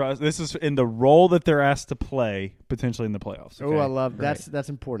definitely trust. This is in the role that they're asked to play, potentially in the playoffs. Oh, okay? I love that's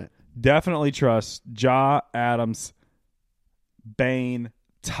important. Definitely trust Ja, Adams, Bane,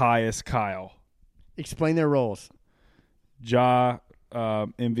 Tyus, Kyle. Explain their roles. Ja,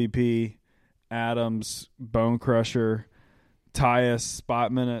 MVP, Adams, Bone Crusher, Tyus,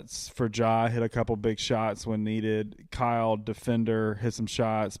 spot minutes for Ja, hit a couple big shots when needed. Kyle, defender, hit some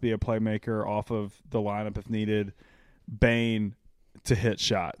shots, be a playmaker off of the lineup if needed. Bane, to hit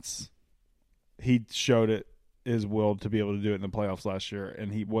shots. He showed his will to be able to do it in the playoffs last year,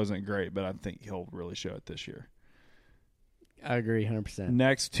 and he wasn't great, but I think he'll really show it this year. I agree 100%.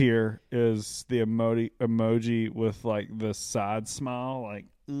 Next tier is the emoji with like the side smile, like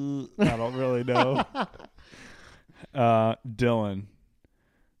I don't really know. Dillon,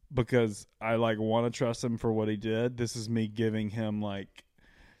 because I like want to trust him for what he did. This is me giving him like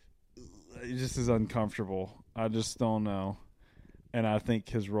it just is uncomfortable. I just don't know, and I think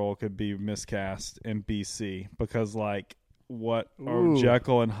his role could be miscast in BC because like what are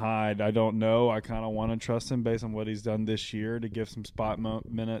Jekyll and Hyde? I don't know. I kind of want to trust him based on what he's done this year to give some spot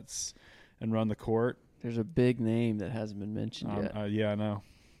minutes and run the court. There's a big name that hasn't been mentioned yet. Yeah, I know.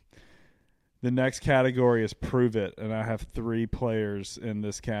 The next category is Prove It, and I have 3 players in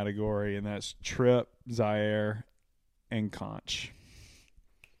this category, and that's Tripp, Zaire, and Conch.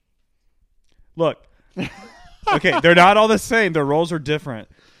 Look, okay, they're not all the same. Their roles are different.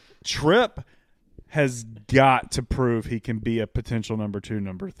 Tripp has got to prove he can be a potential number 2,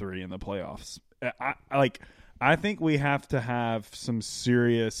 number 3 in the playoffs. I think we have to have some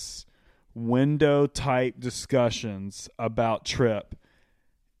serious window type discussions about Tripp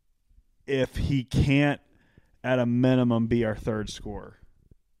if he can't at a minimum be our third scorer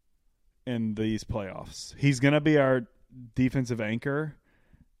in these playoffs. He's going to be our defensive anchor,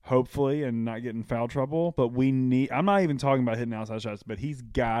 hopefully, and not get in foul trouble, but I'm not even talking about hitting outside shots, but he's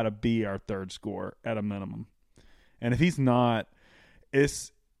got to be our third scorer at a minimum. And if he's not,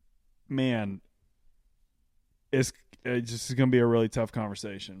 it's just going to be a really tough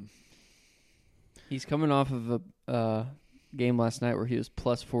conversation. He's coming off of a game last night where he was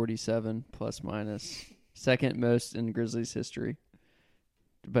plus 47, plus minus, second most in Grizzlies history.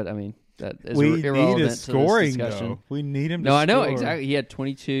 But, I mean, that is irrelevant need his scoring, to this discussion. though. We need him to No, I know, score. exactly. He had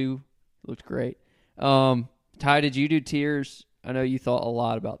 22. Looked great. Ty, did you do tiers? I know you thought a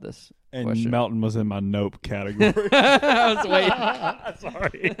lot about this And question. Melton was in my nope category. I was waiting.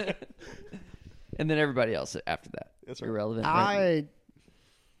 Sorry. And then everybody else after that. That's right. Irrelevant. right?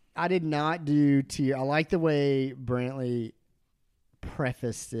 I did not do tier. I like the way Brantley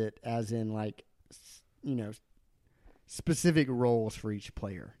prefaced it as in specific roles for each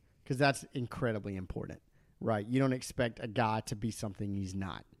player, because that's incredibly important, right? You don't expect a guy to be something he's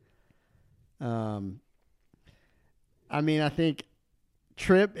not. I think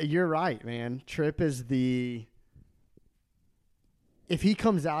Tripp, you're right, man. Tripp is if he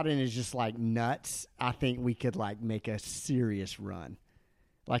comes out and is just like nuts, I think we could make a serious run.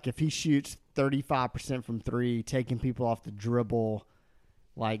 Like if he shoots 35% from three, taking people off the dribble,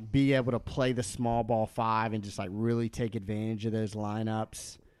 be able to play the small ball five and just really take advantage of those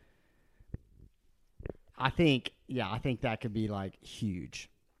lineups. I think that could be huge.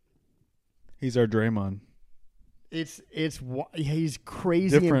 He's our Draymond. He's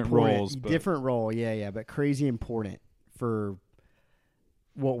crazy Different important. roles, but- Different role, but crazy important for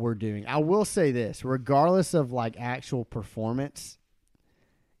what we're doing. I will say this, regardless of actual performance,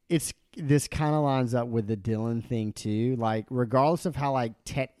 this kind of lines up with the Dillon thing too. Regardless of how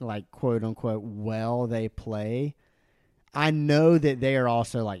quote unquote well they play, I know that they are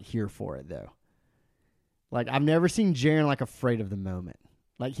also here for it though. I've never seen Jaren afraid of the moment.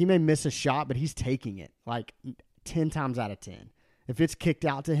 He may miss a shot, but he's taking it 10 times out of 10. If it's kicked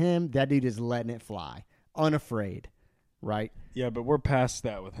out to him, that dude is letting it fly, unafraid, right? Yeah, but we're past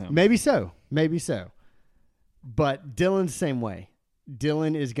that with him. Maybe so. But Dillon's the same way.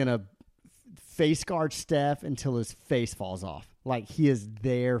 Dillon is going to face guard Steph until his face falls off. He is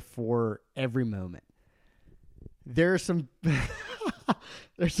there for every moment. There's some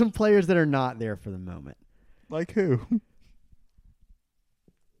players that are not there for the moment. Like who?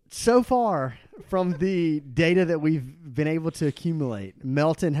 So far, from the data that we've been able to accumulate,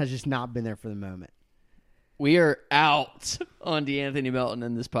 Melton has just not been there for the moment. We are out on DeAnthony Melton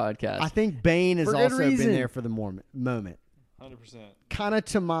in this podcast. I think Bane has For good also reason. been there for the moment. 100%. Kind of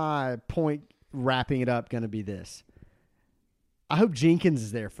to my point, wrapping it up, going to be this. I hope Jenkins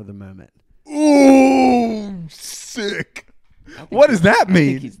is there for the moment. Ooh, sick. What does that I think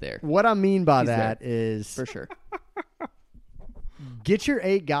mean? he's there. What I mean by He's that is For sure. get your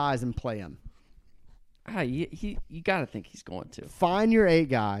 8 guys and play them. You got to think he's going to. Find your 8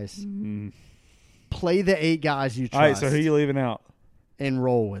 guys. Play the 8 guys you trust. All right, so who you leaving out? and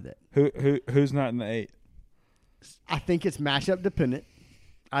roll with it. Who's not in the 8? I think it's matchup dependent.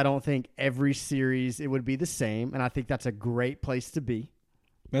 I don't think every series it would be the same, and I think that's a great place to be.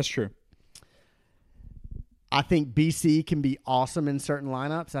 That's true. I think BC can be awesome in certain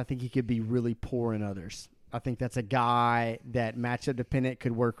lineups. I think he could be really poor in others. I think that's a guy that matchup dependent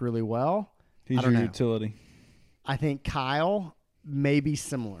could work really well. He's your utility. I think Kyle may be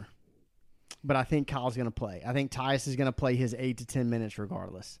similar, but I think Kyle's going to play. I think Tyus is going to play his 8 to 10 minutes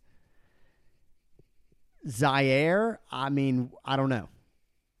regardless. Zaire, I mean, I don't know.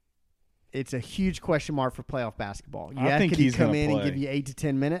 It's a huge question mark for playoff basketball. I think could he he's come gonna in and play. give you 8 to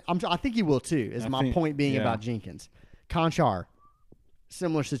 10 minutes? I think he will too, is my point being about Jenkins. Conchar,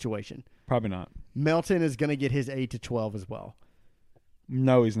 similar situation. Probably not. Melton is going to get his 8 to 12 as well.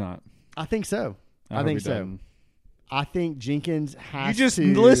 No, he's not. I think so. I hope think he so. doesn't. I think Jenkins has You just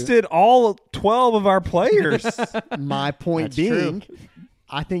to. listed all 12 of our players. My point That's being,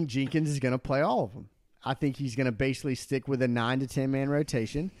 I think Jenkins is going to play all of them. I think he's going to basically stick with a 9 to 10 man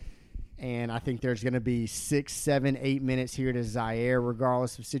rotation. And I think there's going to be 6, 7, 8 minutes here to Zaire,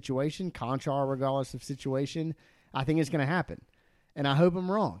 regardless of situation. Conchar, regardless of situation. I think it's going to happen. And I hope I'm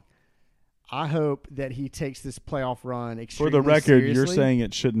wrong. I hope that he takes this playoff run For extremely the record, seriously. you're saying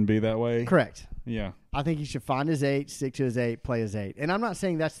it shouldn't be that way? Correct. Yeah. I think he should find his 8, stick to his 8, play his 8. And I'm not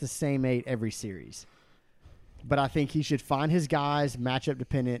saying that's the same 8 every series. But I think he should find his guys, matchup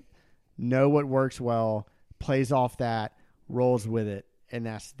dependent, know what works well, plays off that, rolls with it, and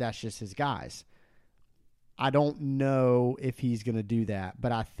that's just his guys. I don't know if he's going to do that,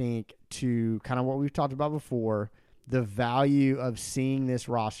 but I think to kind of what we've talked about before, the value of seeing this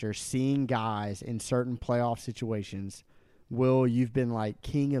roster, seeing guys in certain playoff situations. Will, you've been like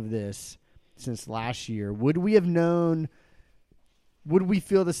king of this since last year. Would we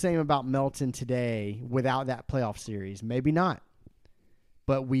feel the same about Melton today without that playoff series? Maybe not.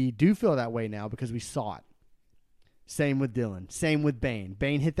 But we do feel that way now because we saw it. Same with Dillon. Same with Bane.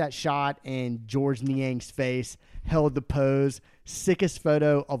 Bane hit that shot and George Niang's face held the pose. Sickest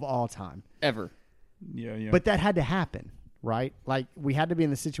photo of all time. Ever. Yeah. But that had to happen, right? Like, we had to be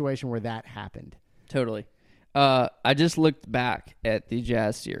in the situation where that happened. Totally. I just looked back at the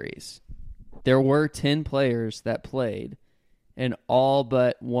Jazz series. There were 10 players that played in all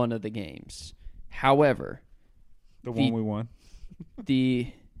but one of the games. However, the one we won.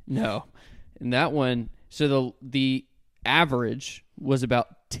 No. In that one, so the average was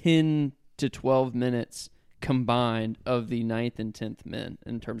about 10 to 12 minutes combined of the 9th and 10th men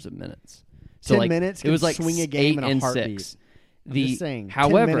in terms of minutes. So 10 minutes it was like swing a game in a heartbeat. 6. I'm just saying,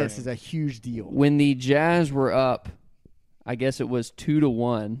 however, 10 minutes is a huge deal. When the Jazz were up, I guess it was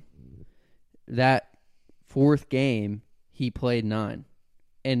 2-1, that fourth game, he played 9.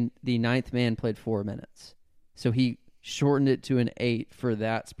 And the 9th man played 4 minutes. So he shortened it to an 8 for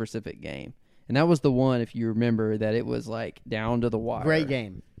that specific game. And that was the one, if you remember, that it was like down to the wire. Great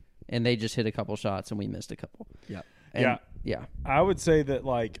game. And they just hit a couple shots and we missed a couple. Yep. And, yeah. I would say that,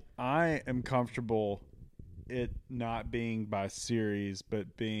 like, I am comfortable it not being by series,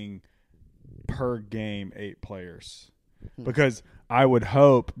 but being per game 8 players. Because I would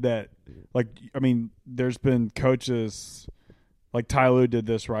hope that, like, I mean, there's been coaches, like Ty Lue did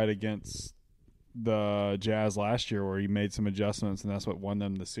this right against the Jazz last year where he made some adjustments, and that's what won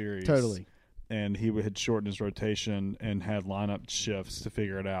them the series. Totally. And he had shortened his rotation and had lineup shifts to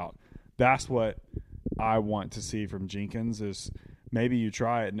figure it out. That's what I want to see from Jenkins is maybe you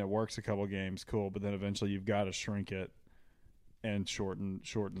try it and it works a couple games, cool, but then eventually you've got to shrink it and shorten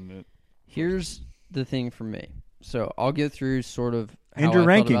it. Here's the thing for me. So I'll go through sort of how And your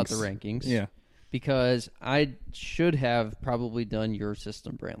I thought rankings. about the rankings. Yeah. Because I should have probably done your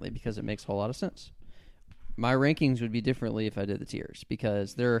system, Brantley, because it makes a whole lot of sense. My rankings would be differently if I did the tiers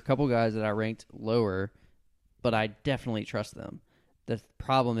because there are a couple guys that I ranked lower, but I definitely trust them. The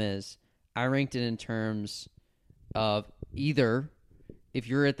problem is I ranked it in terms of either if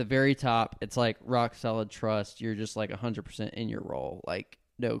you're at the very top, it's like rock solid trust. You're just like 100% in your role, like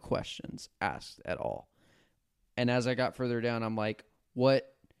no questions asked at all. And as I got further down, I'm like, what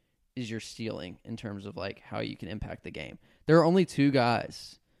is your ceiling in terms of like how you can impact the game? There are only 2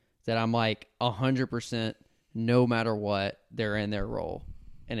 guys that I'm like 100% no matter what, they're in their role.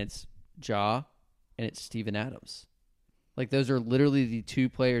 And it's Ja and it's Steven Adams. Like those are literally the 2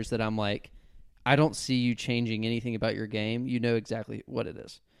 players that I'm like, I don't see you changing anything about your game. You know exactly what it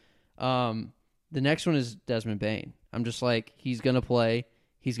is. The next one is Desmond Bane. I'm just like, he's going to play.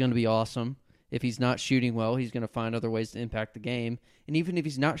 He's going to be awesome. If he's not shooting well, he's going to find other ways to impact the game. And even if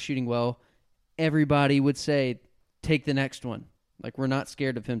he's not shooting well, everybody would say, take the next one. Like, we're not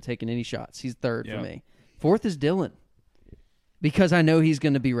scared of him taking any shots. He's 3rd for me. 4th is Dillon because I know he's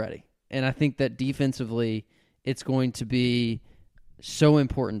going to be ready. And I think that defensively, it's going to be so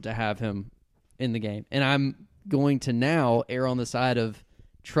important to have him in the game. And I'm going to now err on the side of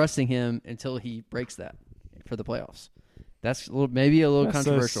trusting him until he breaks that for the playoffs. That's maybe a little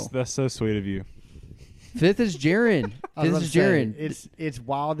controversial. That's so sweet of you. 5th is Jaren. 5th is Jaren. It's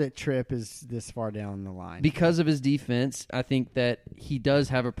wild that Tripp is this far down the line. Because of his defense, I think that he does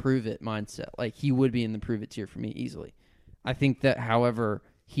have a prove-it mindset. Like, he would be in the prove-it tier for me easily. I think that, however,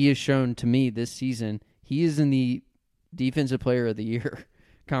 he has shown to me this season, he is in the Defensive Player of the Year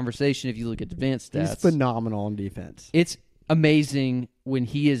conversation if you look at advanced stats. He's phenomenal on defense. It's amazing when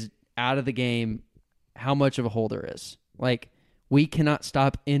he is out of the game how much of a hole there is. Like, we cannot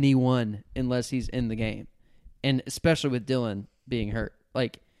stop anyone unless he's in the game. And especially with Dillon being hurt.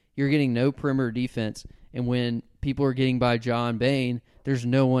 Like, you're getting no perimeter defense, and when people are getting by John Bane, there's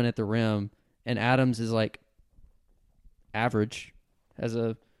no one at the rim. And Adams is, like, average as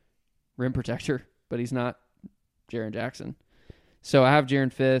a rim protector, but he's not Jaren Jackson. So I have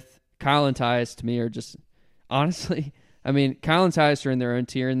Jaren 5th. Kyle and Tyus, to me, are just, honestly, I mean, Kyle and Tyus are in their own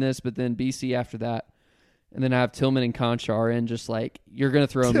tier in this, but then BC after that. And then I have Tillman and Conchar in, just like, you're going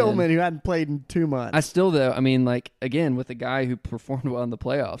to throw him in. Tillman, who hadn't played in 2 months. I still, though, I mean, like, again, with a guy who performed well in the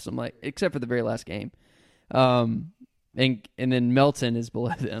playoffs, I'm like, except for the very last game. And then Melton is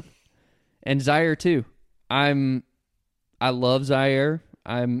below them. And Zaire, too. I love Zaire.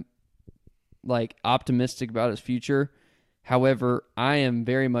 like optimistic about his future. However, I am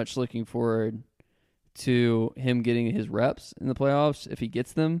very much looking forward to him getting his reps in the playoffs if he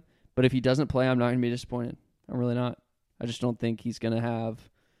gets them. But if he doesn't play, I'm not going to be disappointed. I'm really not. I just don't think he's going to have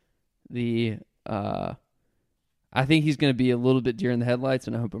the I think he's going to be a little bit deer in the headlights,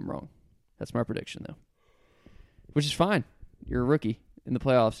 and I hope I'm wrong. That's my prediction, though. Which is fine. You're a rookie in the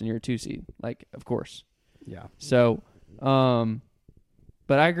playoffs, and you're a 2 seed. Like, of course. Yeah. So,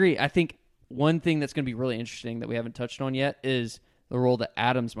 but I agree. I think one thing that's going to be really interesting that we haven't touched on yet is the role that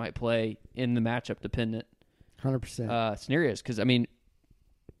Adams might play in the matchup-dependent 100%. scenarios. Because, I mean,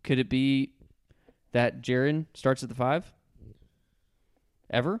 could it be that Jaren starts at the 5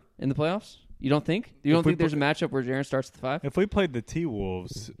 ever in the playoffs? You don't think? You don't think there's a matchup where Jaren starts at the 5? If we played the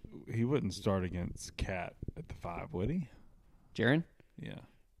T-Wolves, he wouldn't start against Cat at the 5, would he? Jaren? Yeah.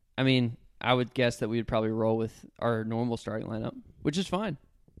 I mean, I would guess that we would probably roll with our normal starting lineup, which is fine.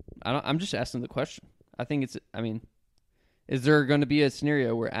 I'm just asking the question. I think it's. I mean, is there going to be a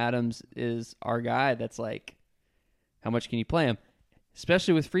scenario where Adams is our guy? That's like, how much can you play him,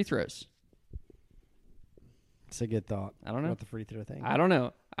 especially with free throws? It's a good thought. I don't know about the free throw thing. I don't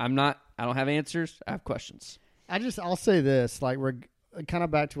know. I don't have answers. I have questions. I'll say this, like we're kind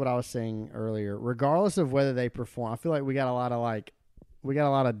of back to what I was saying earlier. Regardless of whether they perform, I feel like we got a lot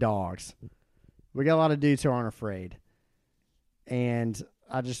of dogs. We got a lot of dudes who aren't afraid. And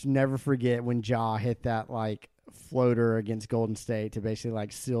I just never forget when Ja hit that like floater against Golden State to basically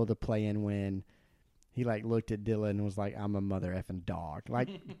like seal the play-in win. He like looked at Dylan and was like, "I'm a mother effing dog." Like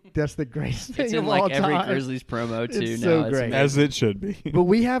that's the greatest thing It's of in all like every time. Grizzlies promo too. It's now. so It's great. amazing. As it should be. But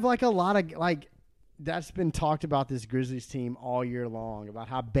we have like a lot of like that's been talked about this Grizzlies team all year long about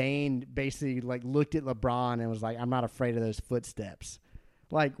how Bane basically like looked at LeBron and was like, "I'm not afraid of those footsteps."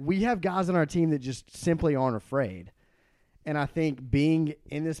 Like we have guys on our team that just simply aren't afraid. And I think being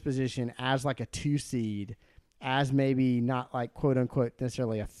in this position as like a 2 seed, as maybe not like quote unquote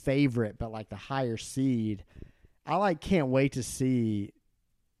necessarily a favorite, but like the higher seed, I like can't wait to see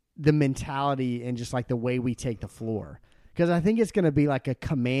the mentality and just like the way we take the floor. Because I think it's going to be like a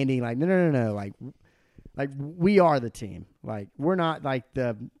commanding, like, no. Like we are the team. Like we're not like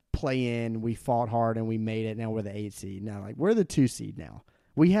the play in, we fought hard and we made it. Now we're the 8 seed. No, like we're the 2 seed now.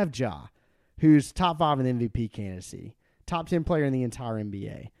 We have Ja, who's top 5 in the MVP candidacy, top 10 player in the entire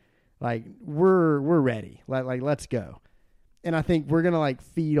NBA. Like we're ready. Like let's go. And I think we're gonna like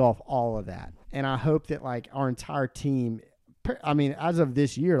feed off all of that. And I hope that like our entire team. I mean, as of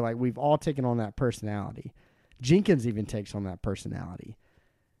this year, like we've all taken on that personality. Jenkins even takes on that personality.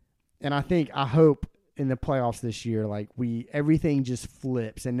 And I hope in the playoffs this year, like everything just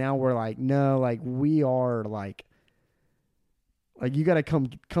flips, and now we're like, no, like we are like you got to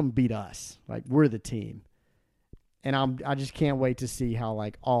come beat us. Like we're the team. And I just can't wait to see how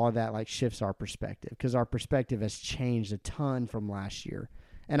like all of that like shifts our perspective, because our perspective has changed a ton from last year.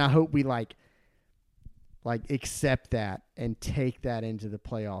 And I hope we like accept that and take that into the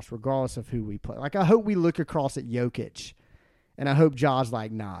playoffs, regardless of who we play. Like I hope we look across at Jokic, and I hope Ja's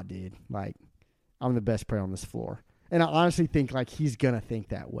like, nah, dude, like I'm the best player on this floor. And I honestly think like he's gonna think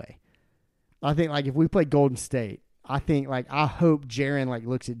that way. I think like if we play Golden State, I hope Jaren like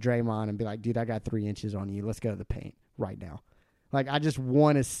looks at Draymond and be like, dude, I got 3 inches on you. Let's go to the paint right now. Like I just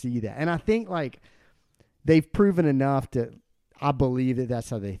want to see that. And I think like they've proven enough to, I believe that that's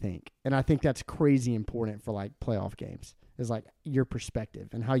how they think. And I think that's crazy important for like playoff games, is like your perspective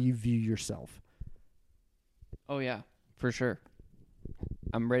and how you view yourself. Oh yeah, for sure.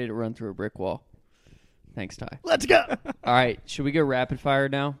 I'm ready to run through a brick wall. Thanks, Ty. Let's go. All right, should we go rapid fire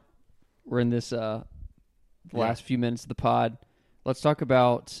now? We're in this the last few minutes of the pod. Let's talk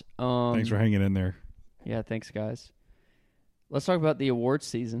about Thanks for hanging in there. Yeah, thanks guys. Let's talk about the awards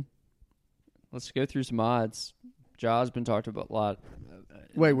season. Let's go through some odds. Ja's been talked about a lot.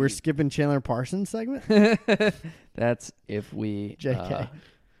 Wait, we're skipping Chandler Parsons segment? That's if we JK.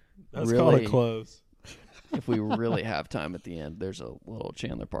 That's really, called a close. If we really have time at the end, there's a little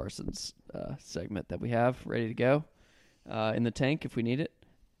Chandler Parsons segment that we have ready to go in the tank if we need it.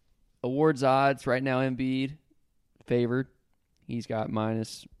 Awards odds right now, Embiid favored. He's got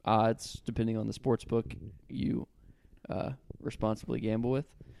minus odds depending on the sports book you responsibly gamble with.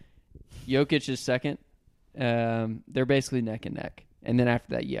 Jokic is second. They're basically neck and neck. And then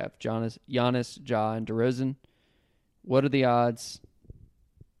after that, you have Giannis, Ja, and DeRozan. What are the odds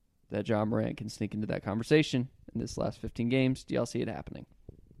that Ja Morant can sneak into that conversation in this last 15 games? Do y'all see it happening?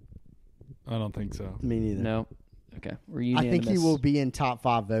 I don't think so. Me neither. No? Okay. We're I unanimous. think he will be in top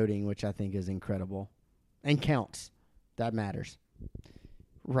 5 voting, which I think is incredible. And counts. That matters.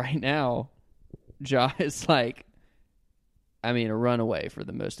 Right now, Ja is like I mean, a runaway for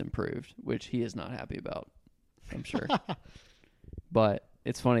the most improved, which he is not happy about, I'm sure. But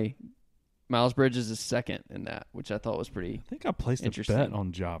it's funny. Miles Bridges is second in that, which I thought was pretty I think I placed a interesting. bet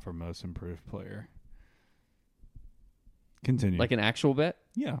on Ja for most improved player. Continue. Like an actual bet.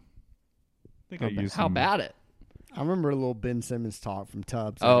 yeah. I think I used How some- about it? I remember a little Ben Simmons talk from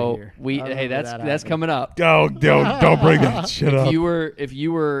Tubbs. Oh, over here. I hey, remember that's that that's happening. coming up. Don't bring that shit up. If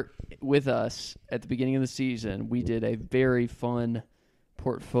you were with us at the beginning of the season, we did a very fun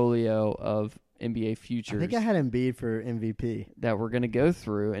portfolio of NBA I futures think I had Embiid for MVP. that we're going to go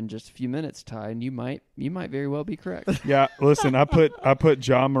through in just a few minutes, Ty, and you might very well be correct. Yeah, listen, I put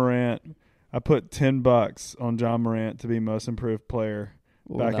John Morant. I put $10 on John Morant to be most improved player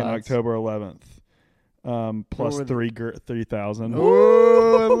What were back the in odds? October 11th. Plus were the- 3,000.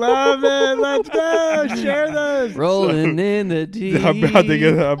 Ooh, love it. Let's go. Share those. Rolling in the deep. I'm about to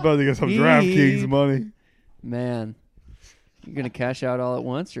get some DraftKings money. Man, you're going to cash out all at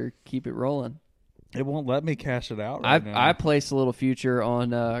once or keep it rolling? It won't let me cash it out right now. I placed a little future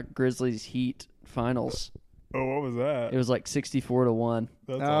on Grizzlies Heat finals. Oh, what was that? It was like 64-1.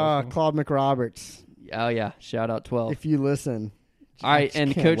 That's Ah, awesome. Claude McRoberts. Oh yeah, shout out 12. If you listen. All right, I just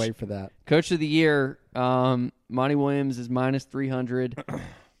and can't coach wait for that. Coach of the year, Monty Williams is minus 300.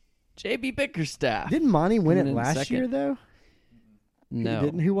 JB Bickerstaff. Didn't Monty win it Coming in last second. year, though? No. He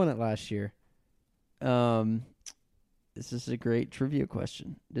didn't. Who won it last year? This is a great trivia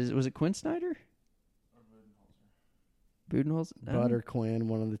question. Was it Quinn Snyder? Budenholzer? I don't- Butter Quinn,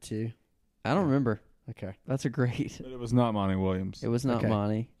 one of the two. I don't remember. Okay. That's a great. But it was not Monty Williams. It was not Okay.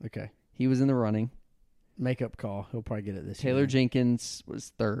 Monty. Okay. He was in the running. Makeup call. He'll probably get it this Taylor year. Jenkins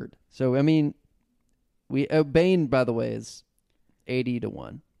was third. So I mean, Bane, by the way, is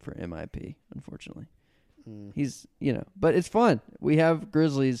 80-1 for MIP. Unfortunately, he's but it's fun. We have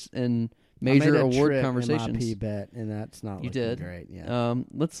Grizzlies in major I made a award trip conversations. MIP bet, and that's not You looking did? great. Yeah.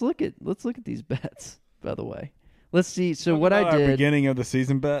 Let's look at these bets. By the way, let's see. So Talk what about I our did. beginning of the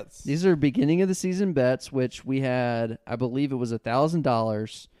season bets. These are beginning of the season bets, which we had. I believe it was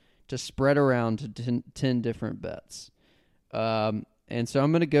 $1,000 to spread around to 10 different bets. And so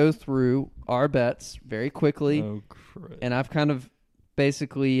I'm going to go through our bets very quickly, Oh, crap. and I've kind of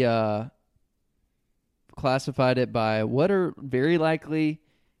basically classified it by what are very likely,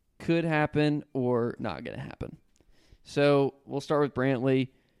 could happen, or not going to happen. So we'll start with Brantley.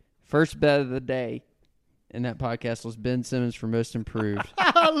 First bet of the day in that podcast was Ben Simmons for most improved.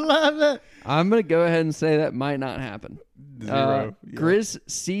 I love it. I'm going to go ahead and say that might not happen. Zero. Yeah. Grizz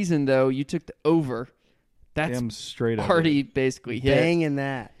season, though, you took the over. That's Damn straight up. already basically hit. Banging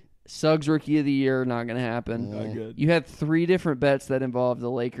that. Suggs Rookie of the Year, not going to happen. Not good. You had 3 different bets that involved the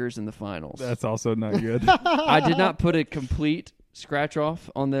Lakers in the finals. That's also not good. I did not put a complete scratch off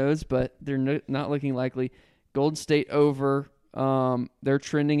on those, but they're not looking likely. Golden State over. They're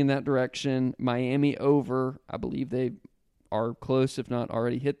trending in that direction. Miami over. I believe they are close, if not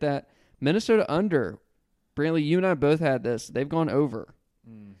already hit that. Minnesota under. Brantley, you and I both had this. They've gone over.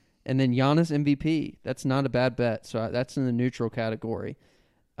 And then Giannis MVP. That's not a bad bet. So that's in the neutral category.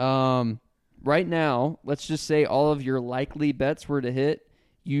 Right now, let's just say all of your likely bets were to hit.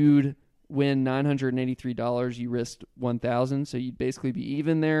 You'd win $983. You risked $1,000, so you'd basically be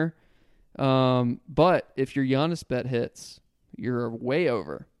even there. But if your Giannis bet hits, you're way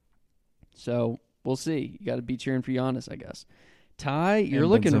over. So we'll see. You got to be cheering for Giannis, I guess. Ty, you're Ben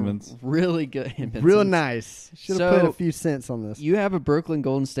looking Simmons. really good. And Ben Real Simmons. nice. Should have So, put a few cents on this. You have a Brooklyn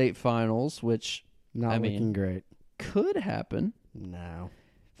Golden State Finals, which Not I mean- looking great. could happen. No.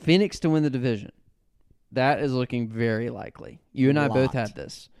 Phoenix to win the division. That is looking very likely. You and I both Lot. had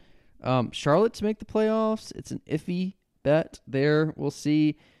this. Charlotte to make the playoffs. It's an iffy bet there. We'll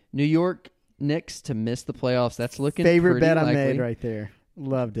see. New York Knicks to miss the playoffs. That's looking Favorite pretty bet I likely. made right there.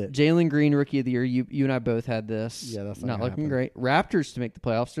 Loved it. Jalen Green, Rookie of the Year. You and I both had this. Yeah, that's not not gonna looking happen. great. Raptors to make the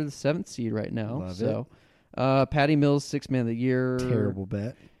playoffs. They're the 7th seed right now. Love so, Patty Mills, 6th man of the year. Terrible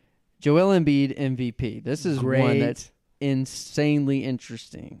bet. Joel Embiid, MVP. This is Great. one that's insanely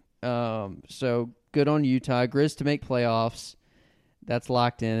interesting. So good on Utah. Grizz to make playoffs. That's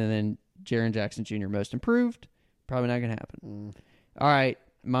locked in. And then Jaren Jackson Jr. most improved. Probably not going to happen. All right.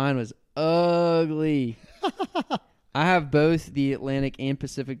 Mine was ugly. I have both the Atlantic and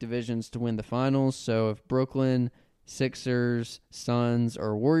Pacific divisions to win the finals. So if Brooklyn, Sixers, Suns,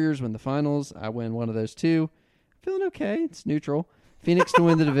 or Warriors win the finals, I win one of those two. Feeling okay. It's neutral. Phoenix to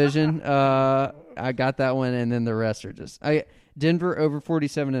win the division. I got that one, and then the rest are just Denver over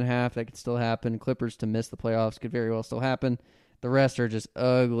 47.5. That could still happen. Clippers to miss the playoffs could very well still happen. The rest are just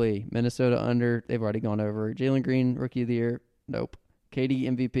ugly. Minnesota under. They've already gone over. Jalen Green, Rookie of the Year. Nope. KD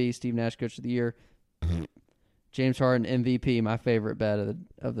MVP. Steve Nash, Coach of the Year. James Harden MVP, my favorite bet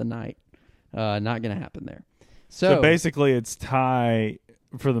of the night. Not going to happen there. So basically, it's tie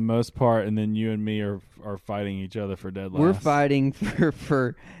for the most part, and then you and me are fighting each other for dead last. We're fighting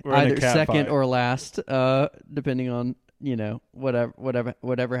for We're in a either cat second fight. or last, depending on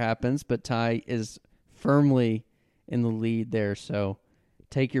whatever happens. But Ty is firmly in the lead there. So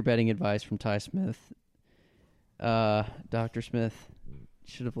take your betting advice from Ty Smith. Dr. Smith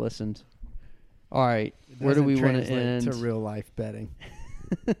should have listened. All right, where do we want to end? To real life betting.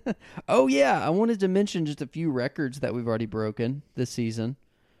 Oh, yeah. I wanted to mention just a few records that we've already broken this season.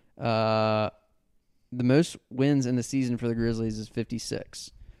 The most wins in the season for the Grizzlies is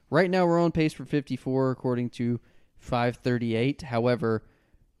 56. Right now, we're on pace for 54, according to 538. However,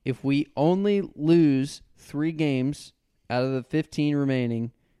 if we only lose 3 games out of the 15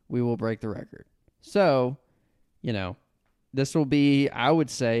 remaining, we will break the record. So, this will be, I would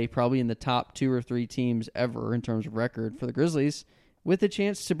say, probably in the top 2 or 3 teams ever in terms of record for the Grizzlies, with a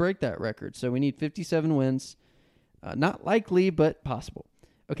chance to break that record. So we need 57 wins. Not likely, but possible.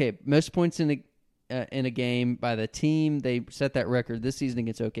 Okay, most points in a game by the team. They set that record this season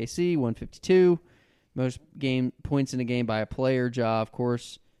against OKC, 152. Most points in a game by a player, Ja, of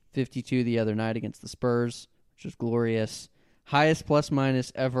course, 52 the other night against the Spurs, which was glorious. Highest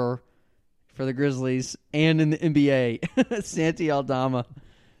plus-minus ever for the Grizzlies and in the NBA. Santi Aldama,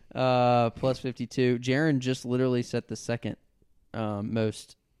 plus 52. Jaren just literally set the second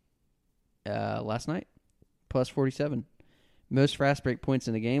most last night, plus 47. Most fast break points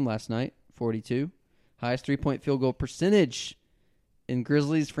in the game last night, 42. Highest 3-point field goal percentage in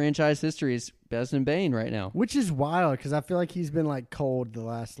Grizzlies franchise history is Desmond Bane right now. Which is wild because I feel like he's been cold the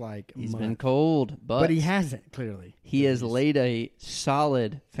last He's month. been cold, but he hasn't clearly. He has laid a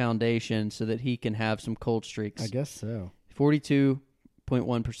solid foundation so that he can have some cold streaks. I guess so.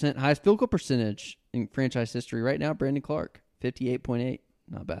 42.1%. Highest field goal percentage in franchise history right now, Brandon Clark, 58.8.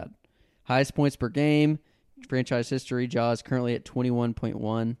 Not bad. Highest points per game, franchise history. Ja is currently at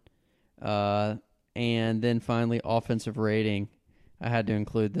 21.1. And then finally, offensive rating. I had to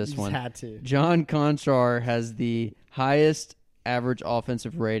include this one. Had to. John Conchar has the highest average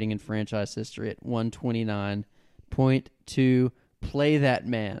offensive rating in franchise history at 129.2. Play that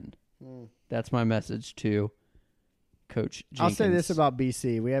man. That's my message to Coach Jenkins. I'll say this about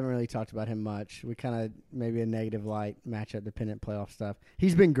BC. We haven't really talked about him much. We kind of maybe a negative light matchup dependent playoff stuff.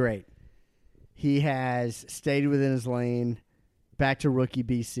 He's been great. He has stayed within his lane. Back to rookie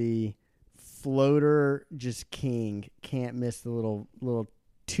BC. Floater, just king. Can't miss the little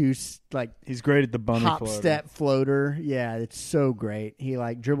two he's great at the bunny hop floater. step floater. Yeah, it's so great. He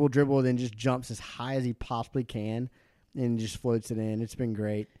dribble, then just jumps as high as he possibly can, and just floats it in. It's been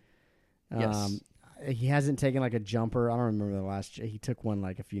great. Yes. He hasn't taken a jumper. I don't remember the last. He took one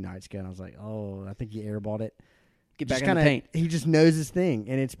a few nights ago, and I was like, oh, I think he airballed it. Get back in the paint. He just knows his thing,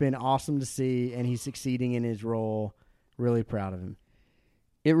 and it's been awesome to see. And he's succeeding in his role. Really proud of him.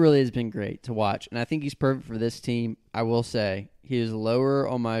 It really has been great to watch, and I think he's perfect for this team. I will say he is lower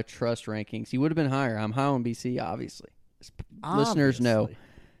on my trust rankings. He would have been higher. I'm high on BC, obviously. Listeners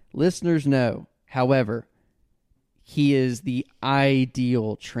know. However, he is the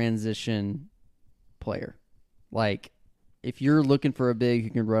ideal transition player. If you're looking for a big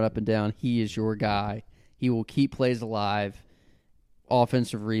who can run up and down, he is your guy. He will keep plays alive,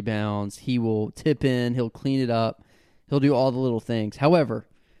 offensive rebounds. He will tip in. He'll clean it up. He'll do all the little things. However,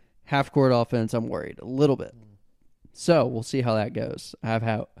 half-court offense, I'm worried a little bit. So we'll see how that goes. I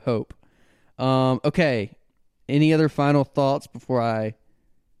have hope. Okay. Any other final thoughts before I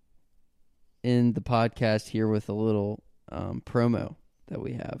end the podcast here with a little promo that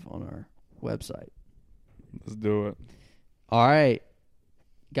we have on our website? Let's do it. All right.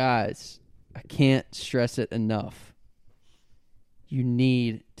 Guys, I can't stress it enough. You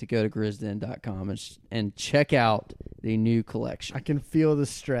need to go to grizzden.com and check out the new collection. I can feel the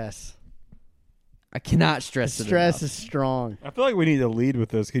stress. I cannot stress The it stress enough. is strong. I feel like we need to lead with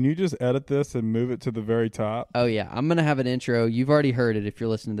this. Can you just edit this and move it to the very top? Oh, yeah. I'm going to have an intro. You've already heard it if you're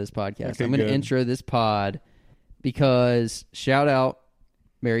listening to this podcast. Okay, I'm going to good. intro this pod because shout out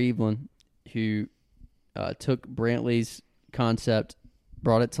Mary Evelyn, who took Brantley's concept,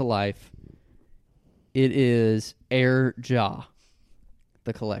 brought it to life. It is Air Ja,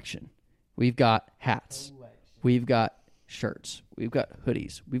 the collection. We've got hats. We've got shirts. We've got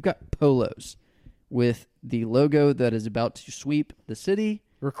hoodies. We've got polos with the logo that is about to sweep the city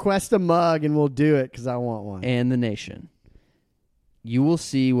Request a mug and we'll do it because I want one. and the nation. You will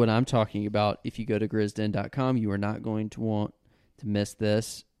see what I'm talking about if you go to grizzden.com. You are not going to want to miss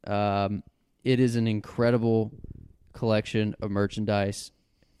this. It is an incredible collection of merchandise.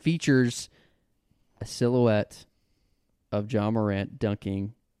 Features a silhouette of John Morant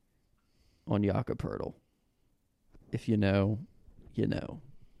dunking on Jakob Poeltl. If you know, you know.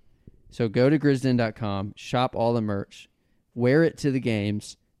 So go to grizzden.com, shop all the merch, wear it to the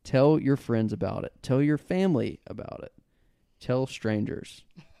games, tell your friends about it, tell your family about it, tell strangers,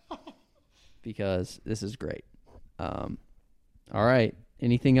 because this is great. All right.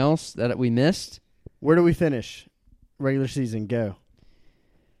 Anything else that we missed? Where do we finish? Regular season, go.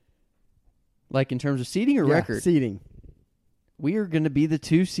 Like in terms of seeding or record? Seeding. We are going to be the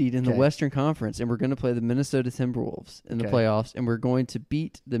 2 seed in the Okay. Western Conference, and we're going to play the Minnesota Timberwolves in the Okay. playoffs, and we're going to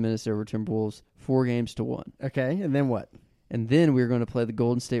beat the Minnesota Timberwolves 4-1. Okay, and then what? And then we're going to play the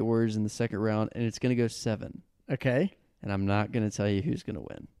Golden State Warriors in the second round, and it's going to go 7. Okay. And I'm not going to tell you who's going to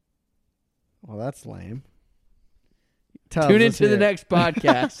win. Well, that's lame. Tune into the next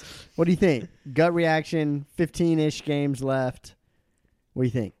podcast. What do you think? Gut reaction, 15-ish games left. What do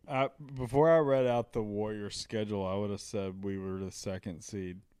you think? Before I read out the Warriors schedule, I would have said we were the 2nd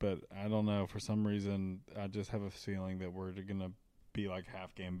seed, but I don't know. For some reason, I just have a feeling that we're going to be like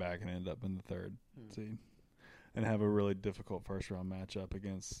half game back and end up in the 3rd seed and have a really difficult first-round matchup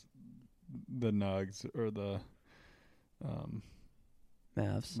against the Nugs or the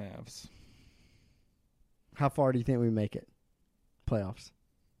Mavs. How far do you think we make it? Playoffs.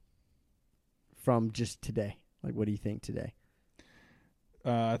 From just today. Like, what do you think today?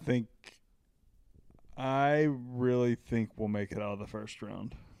 I really think we'll make it out of the first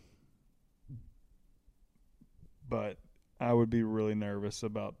round. But I would be really nervous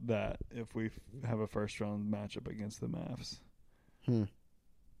about that if we have a first-round matchup against the Mavs.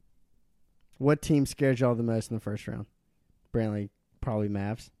 What team scares y'all the most in the first round? Brantley, probably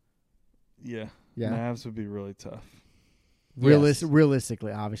Mavs. Yeah. Yeah. Mavs would be really tough. Yes.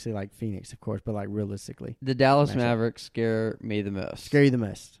 Realistically, obviously, like Phoenix, of course, but like realistically. The Dallas Matchup. Mavericks scare me the most. Scare you the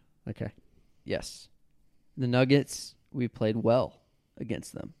most. Okay. Yes. The Nuggets, we played well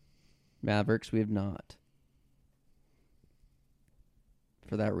against them. Mavericks, we have not.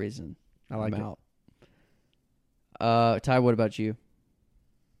 For that reason, I like I'm it. out. Ty, what about you?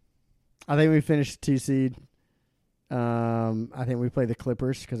 I think we finished 2 seed. I think we play the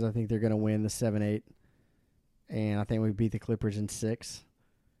Clippers because I think they're going to win the 7-8. And I think we beat the Clippers in 6.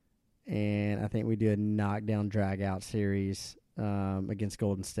 And I think we do a knockdown, drag-out series against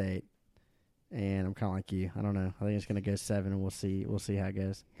Golden State. And I'm kind of like you. I don't know. I think it's going to go 7, and we'll see. We'll see how it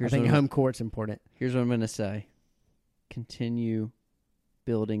goes. I think home court's important. Here's what I'm going to say. Continue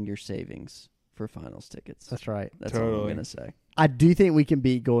building your savings for finals tickets. That's right. That's all I'm Totally. going to say. I do think we can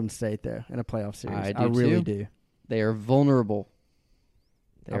beat Golden State, though, in a playoff series. I do really too. do. They are vulnerable.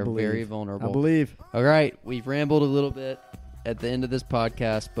 They I are believe. very vulnerable. I believe. All right, we've rambled a little bit at the end of this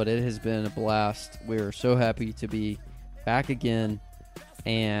podcast, but it has been a blast. We are so happy to be back again,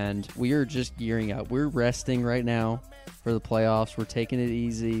 and we are just gearing up. We're resting right now for the playoffs. We're taking it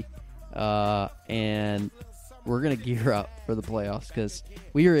easy, and we're going to gear up for the playoffs because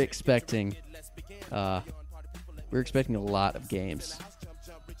we are expecting a lot of games.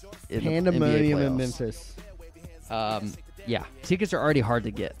 In the Pandemonium NBA in playoffs. Memphis. Yeah, tickets are already hard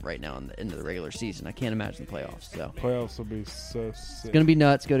to get right now in the end of the regular season. I can't imagine the playoffs. So Playoffs will be so sick. it's going to be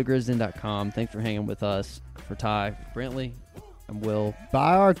nuts. Go to grizzden.com. Thanks for hanging with us. For Ty, for Brantley, and Will.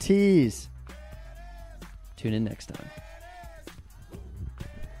 Buy our tees. Tune in next time.